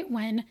right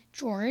when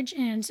George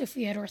and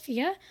Sophia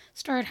Dorothea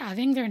start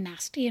having their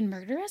nasty and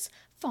murderous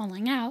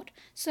falling out.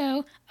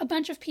 So a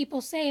bunch of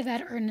people say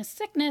that Ernest's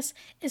sickness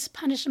is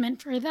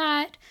punishment for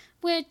that,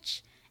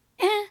 which,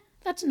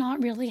 that's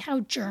not really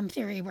how germ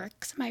theory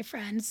works, my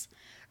friends.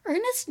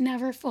 Ernest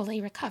never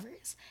fully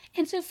recovers,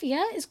 and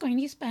Sophia is going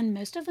to spend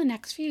most of the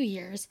next few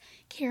years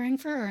caring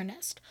for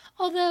Ernest,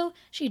 although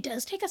she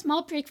does take a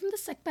small break from the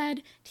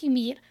sickbed to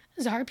meet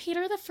Tsar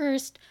Peter I,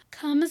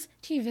 comes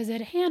to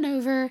visit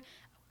Hanover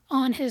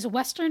on his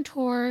western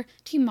tour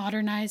to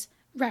modernize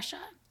Russia.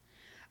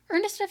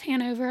 Ernest of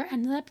Hanover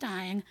ended up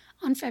dying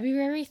on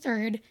February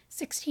 3rd,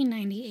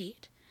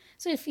 1698.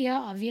 Sophia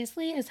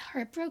obviously is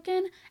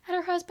heartbroken at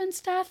her husband's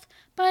death,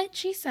 but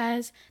she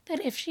says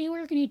that if she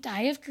were going to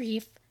die of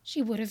grief,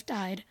 she would have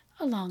died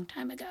a long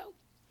time ago.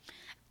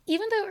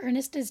 Even though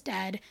Ernest is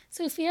dead,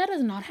 Sophia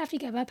does not have to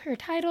give up her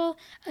title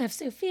of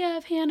Sophia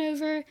of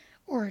Hanover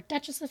or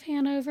Duchess of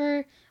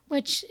Hanover,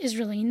 which is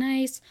really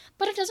nice,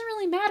 but it doesn't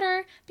really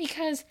matter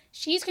because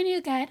she's going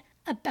to get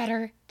a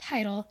better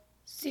title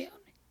soon.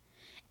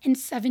 In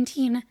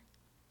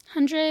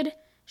 1700,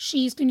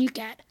 she's going to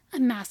get a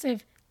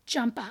massive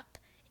jump up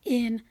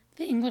in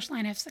the English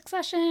line of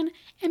succession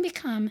and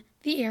become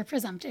the heir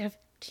presumptive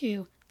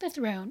to the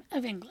throne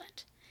of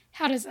England.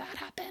 How does that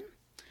happen?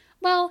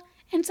 Well,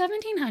 in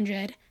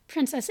 1700,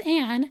 Princess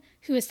Anne,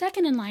 who is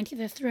second in line to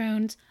the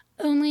throne's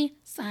only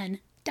son,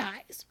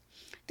 dies.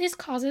 This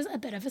causes a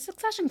bit of a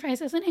succession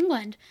crisis in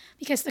England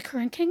because the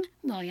current king,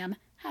 William,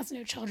 has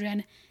no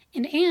children,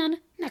 and Anne,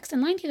 next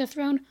in line to the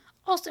throne,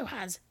 also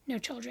has no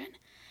children.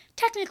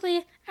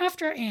 Technically,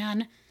 after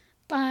Anne,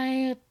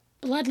 by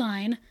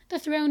bloodline, the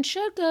throne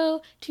should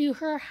go to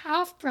her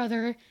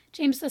half-brother,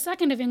 James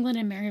II of England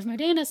and Mary of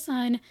Modena's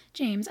son,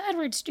 James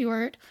Edward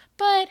Stuart,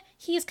 but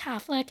he's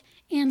Catholic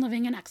and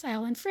living in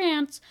exile in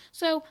France,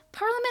 so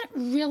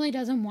Parliament really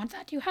doesn't want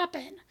that to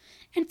happen.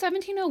 In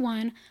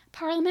 1701,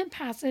 Parliament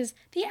passes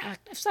the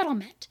Act of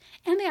Settlement,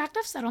 and the Act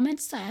of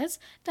Settlement says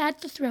that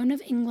the throne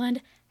of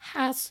England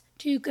has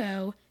to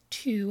go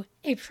to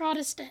a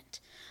Protestant.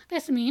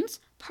 This means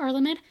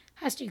Parliament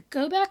has to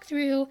go back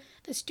through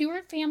the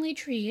Stuart family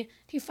tree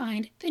to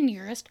find the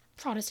nearest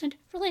Protestant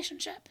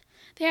relationship.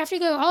 They have to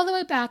go all the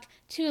way back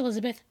to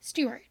Elizabeth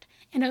Stuart.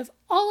 And of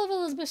all of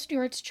Elizabeth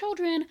Stuart's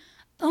children,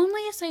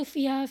 only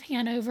Sophia of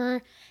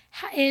Hanover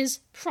is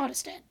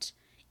Protestant.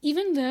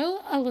 Even though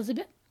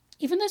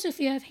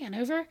Sophia of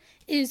Hanover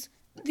is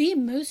the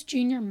most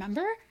junior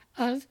member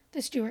of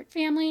the Stuart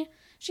family,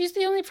 she's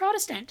the only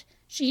Protestant.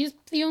 She's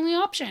the only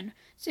option.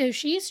 So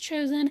she's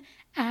chosen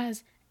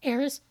as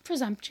heiress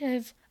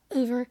presumptive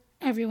over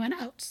everyone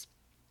else.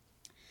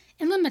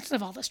 In the midst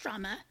of all this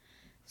drama,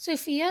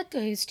 Sophia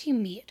goes to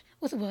meet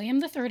with William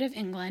III of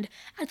England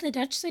at the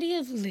Dutch city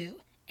of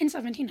Loo in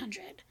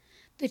 1700.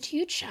 The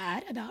two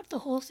chat about the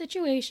whole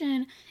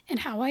situation and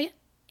how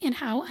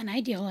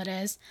unideal it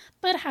is,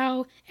 but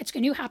how it's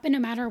going to happen no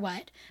matter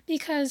what,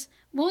 because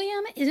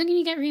William isn't going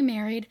to get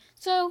remarried,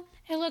 so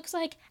it looks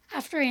like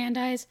after Anne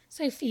dies,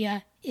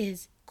 Sophia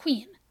is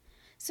queen.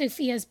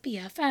 Sophia's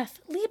BFF,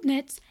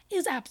 Leibniz,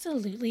 is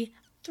absolutely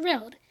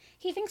thrilled.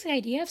 He thinks the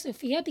idea of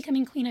Sophia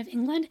becoming Queen of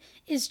England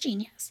is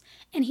genius,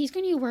 and he's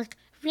going to work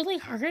really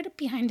hard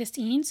behind the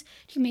scenes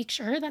to make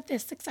sure that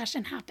this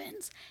succession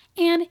happens,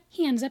 and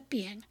he ends up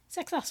being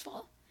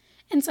successful.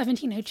 In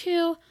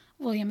 1702,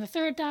 William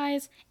III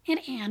dies, and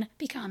Anne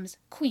becomes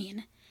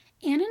queen.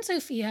 Anne and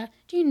Sophia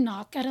do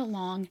not get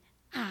along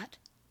at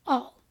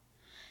all.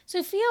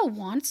 Sophia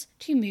wants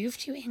to move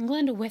to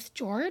England with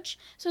George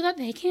so that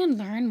they can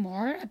learn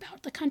more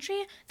about the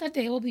country that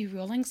they will be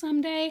ruling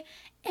someday,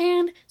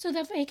 and so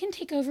that they can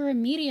take over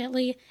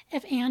immediately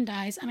if Anne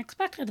dies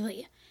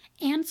unexpectedly.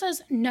 Anne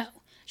says no.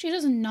 She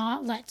does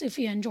not let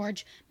Sophia and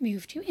George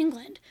move to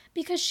England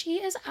because she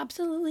is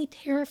absolutely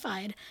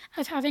terrified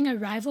of having a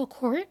rival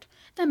court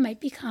that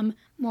might become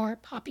more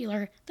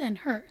popular than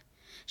her.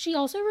 She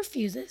also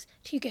refuses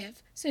to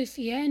give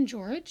Sophia and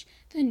George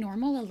the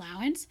normal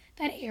allowance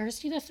that heirs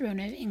to the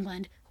throne of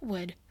England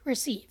would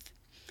receive.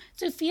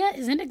 Sophia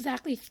isn't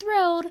exactly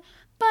thrilled,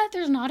 but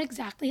there's not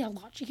exactly a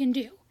lot she can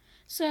do.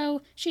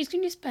 So she's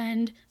going to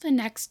spend the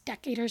next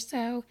decade or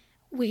so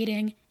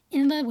waiting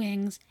in the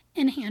wings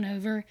in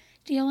Hanover,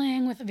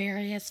 dealing with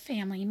various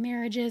family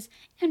marriages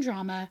and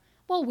drama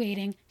while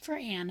waiting for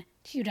Anne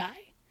to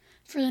die.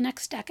 For the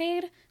next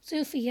decade,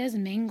 Sophia's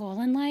main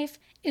goal in life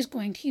is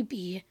going to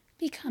be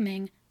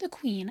becoming the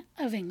Queen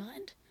of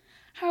England.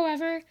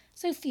 However,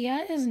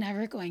 Sophia is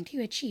never going to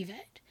achieve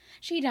it.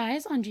 She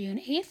dies on June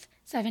 8th,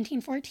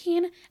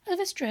 1714, of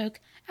a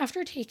stroke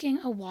after taking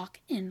a walk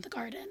in the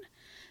garden.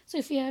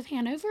 Sophia of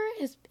Hanover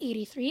is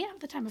 83 at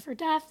the time of her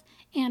death,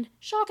 and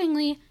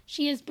shockingly,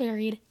 she is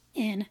buried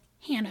in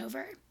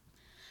Hanover.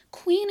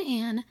 Queen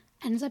Anne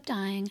ends up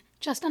dying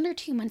just under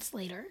 2 months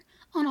later,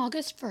 on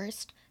August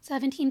 1st,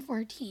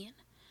 1714,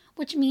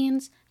 which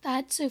means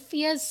that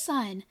Sophia's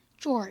son,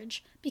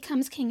 George,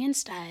 becomes king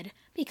instead,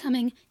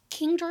 becoming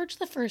King George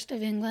I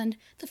of England,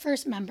 the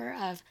first member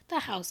of the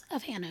House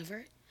of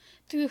Hanover.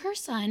 Through her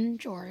son,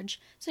 George,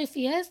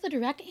 Sophia is the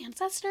direct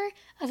ancestor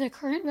of the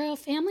current royal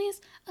families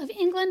of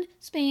England,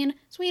 Spain,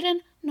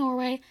 Sweden,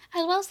 Norway,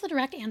 as well as the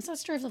direct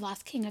ancestor of the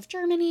last king of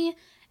Germany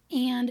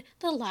and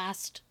the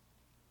last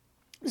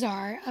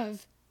Tsar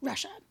of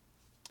Russia.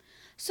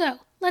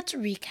 So, let's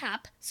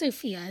recap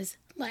Sophia's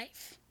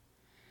life.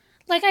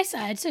 Like I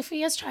said,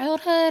 Sophia's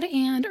childhood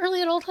and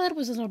early adulthood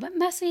was a little bit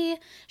messy.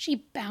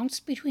 She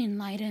bounced between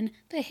Leiden,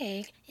 The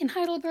Hague, and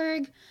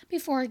Heidelberg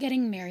before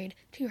getting married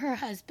to her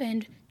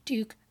husband,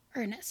 Duke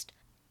Ernest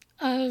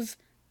of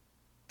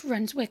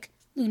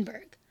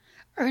Brunswick-Luneburg.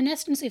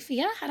 Ernest and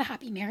Sophia had a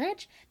happy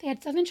marriage. They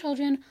had 7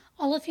 children,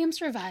 all of whom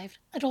survived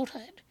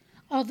adulthood.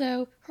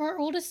 Although her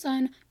oldest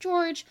son,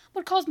 George,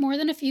 would cause more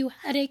than a few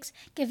headaches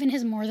given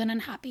his more than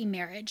unhappy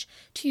marriage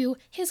to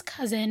his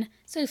cousin,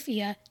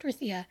 Sophia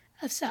Dorothea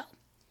of Celle.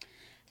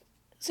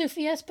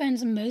 Sophia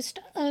spends most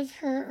of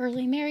her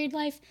early married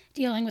life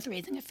dealing with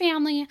raising a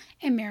family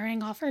and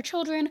marrying off her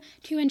children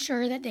to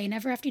ensure that they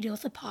never have to deal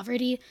with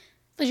the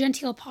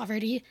genteel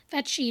poverty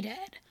that she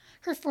did.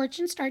 Her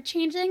fortunes start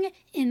changing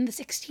in the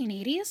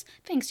 1680s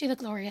thanks to the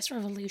Glorious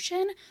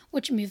Revolution,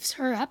 which moves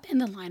her up in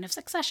the line of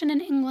succession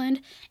in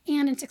England,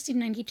 and in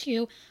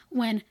 1692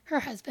 when her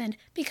husband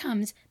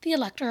becomes the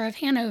Elector of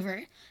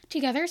Hanover.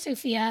 Together,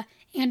 Sophia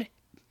and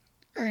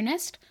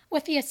Ernest,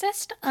 with the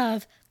assist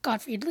of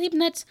Gottfried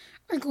Leibniz,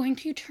 are going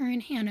to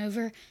turn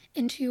Hanover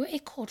into a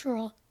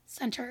cultural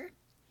center.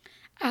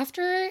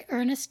 After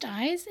Ernest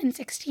dies in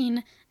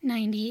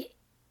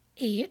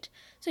 1698,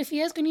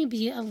 Sophia is going to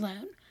be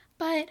alone,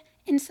 but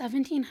in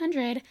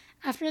 1700,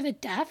 after the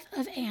death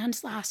of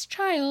Anne's last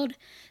child,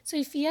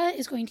 Sophia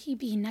is going to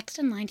be next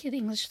in line to the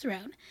English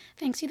throne,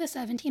 thanks to the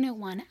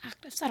 1701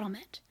 Act of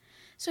Settlement.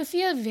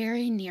 Sophia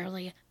very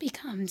nearly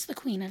becomes the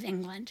Queen of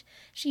England.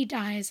 She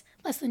dies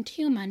less than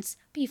 2 months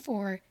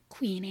before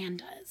Queen Anne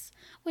does,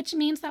 which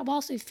means that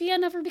while Sophia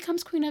never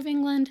becomes Queen of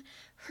England,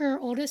 her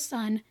oldest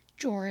son,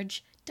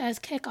 George, does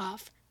kick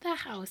off the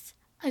House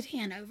of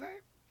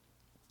Hanover.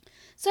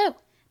 So,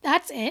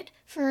 that's it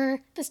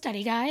for the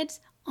study guides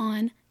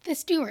on the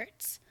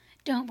Stuarts.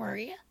 Don't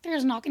worry,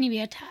 there's not going to be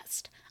a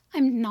test.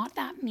 I'm not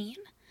that mean.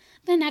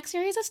 The next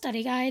series of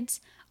study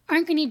guides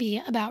aren't going to be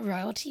about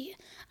royalty.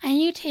 I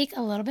need to take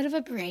a little bit of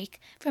a break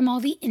from all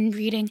the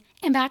inbreeding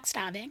and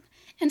backstabbing.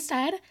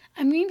 Instead,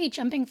 I'm going to be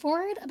jumping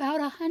forward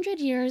about 100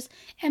 years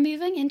and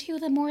moving into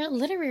the more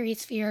literary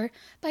sphere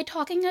by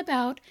talking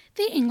about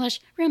the English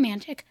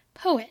Romantic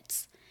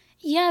poets.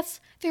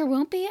 Yes, there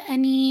won't be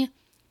any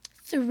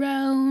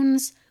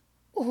thrones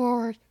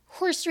or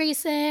horse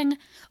racing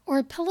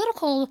or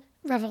political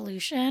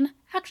revolution.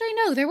 Actually,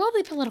 no, there will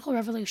be political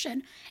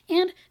revolution,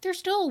 and there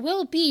still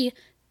will be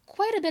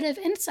quite a bit of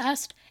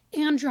incest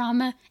and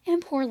drama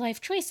and poor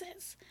life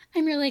choices.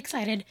 I'm really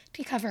excited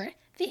to cover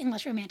the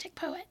English Romantic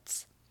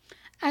poets.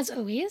 As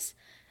always,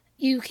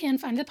 you can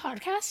find the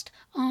podcast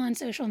on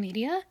social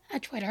media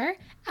at Twitter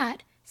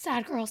at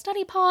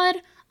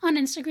SadGirlStudyPod, on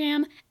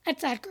Instagram at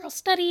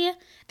SadGirlStudy.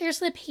 There's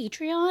the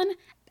Patreon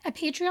at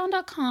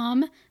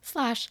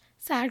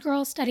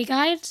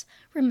patreon.com/SadGirlStudyGuides.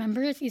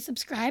 Remember, if you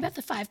subscribe at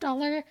the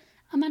 $5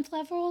 a month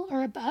level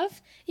or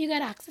above, you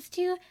get access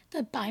to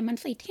the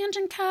bi-monthly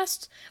tangent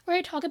casts where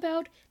I talk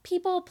about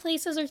people,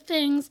 places, or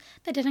things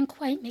that didn't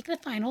quite make the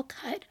final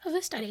cut of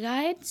the study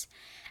guides.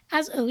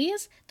 As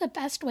always, the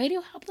best way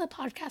to help the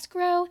podcast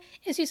grow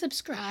is to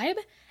subscribe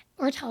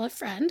or tell a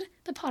friend.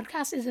 The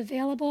podcast is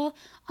available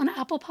on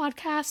Apple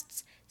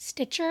Podcasts,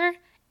 Stitcher,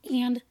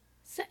 and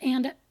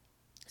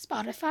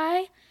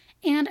Spotify.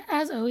 And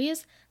as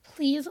always,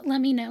 please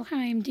let me know how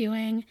I'm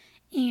doing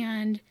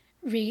and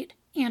rate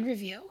and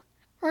review,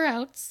 or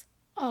else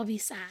I'll be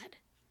sad.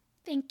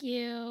 Thank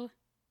you.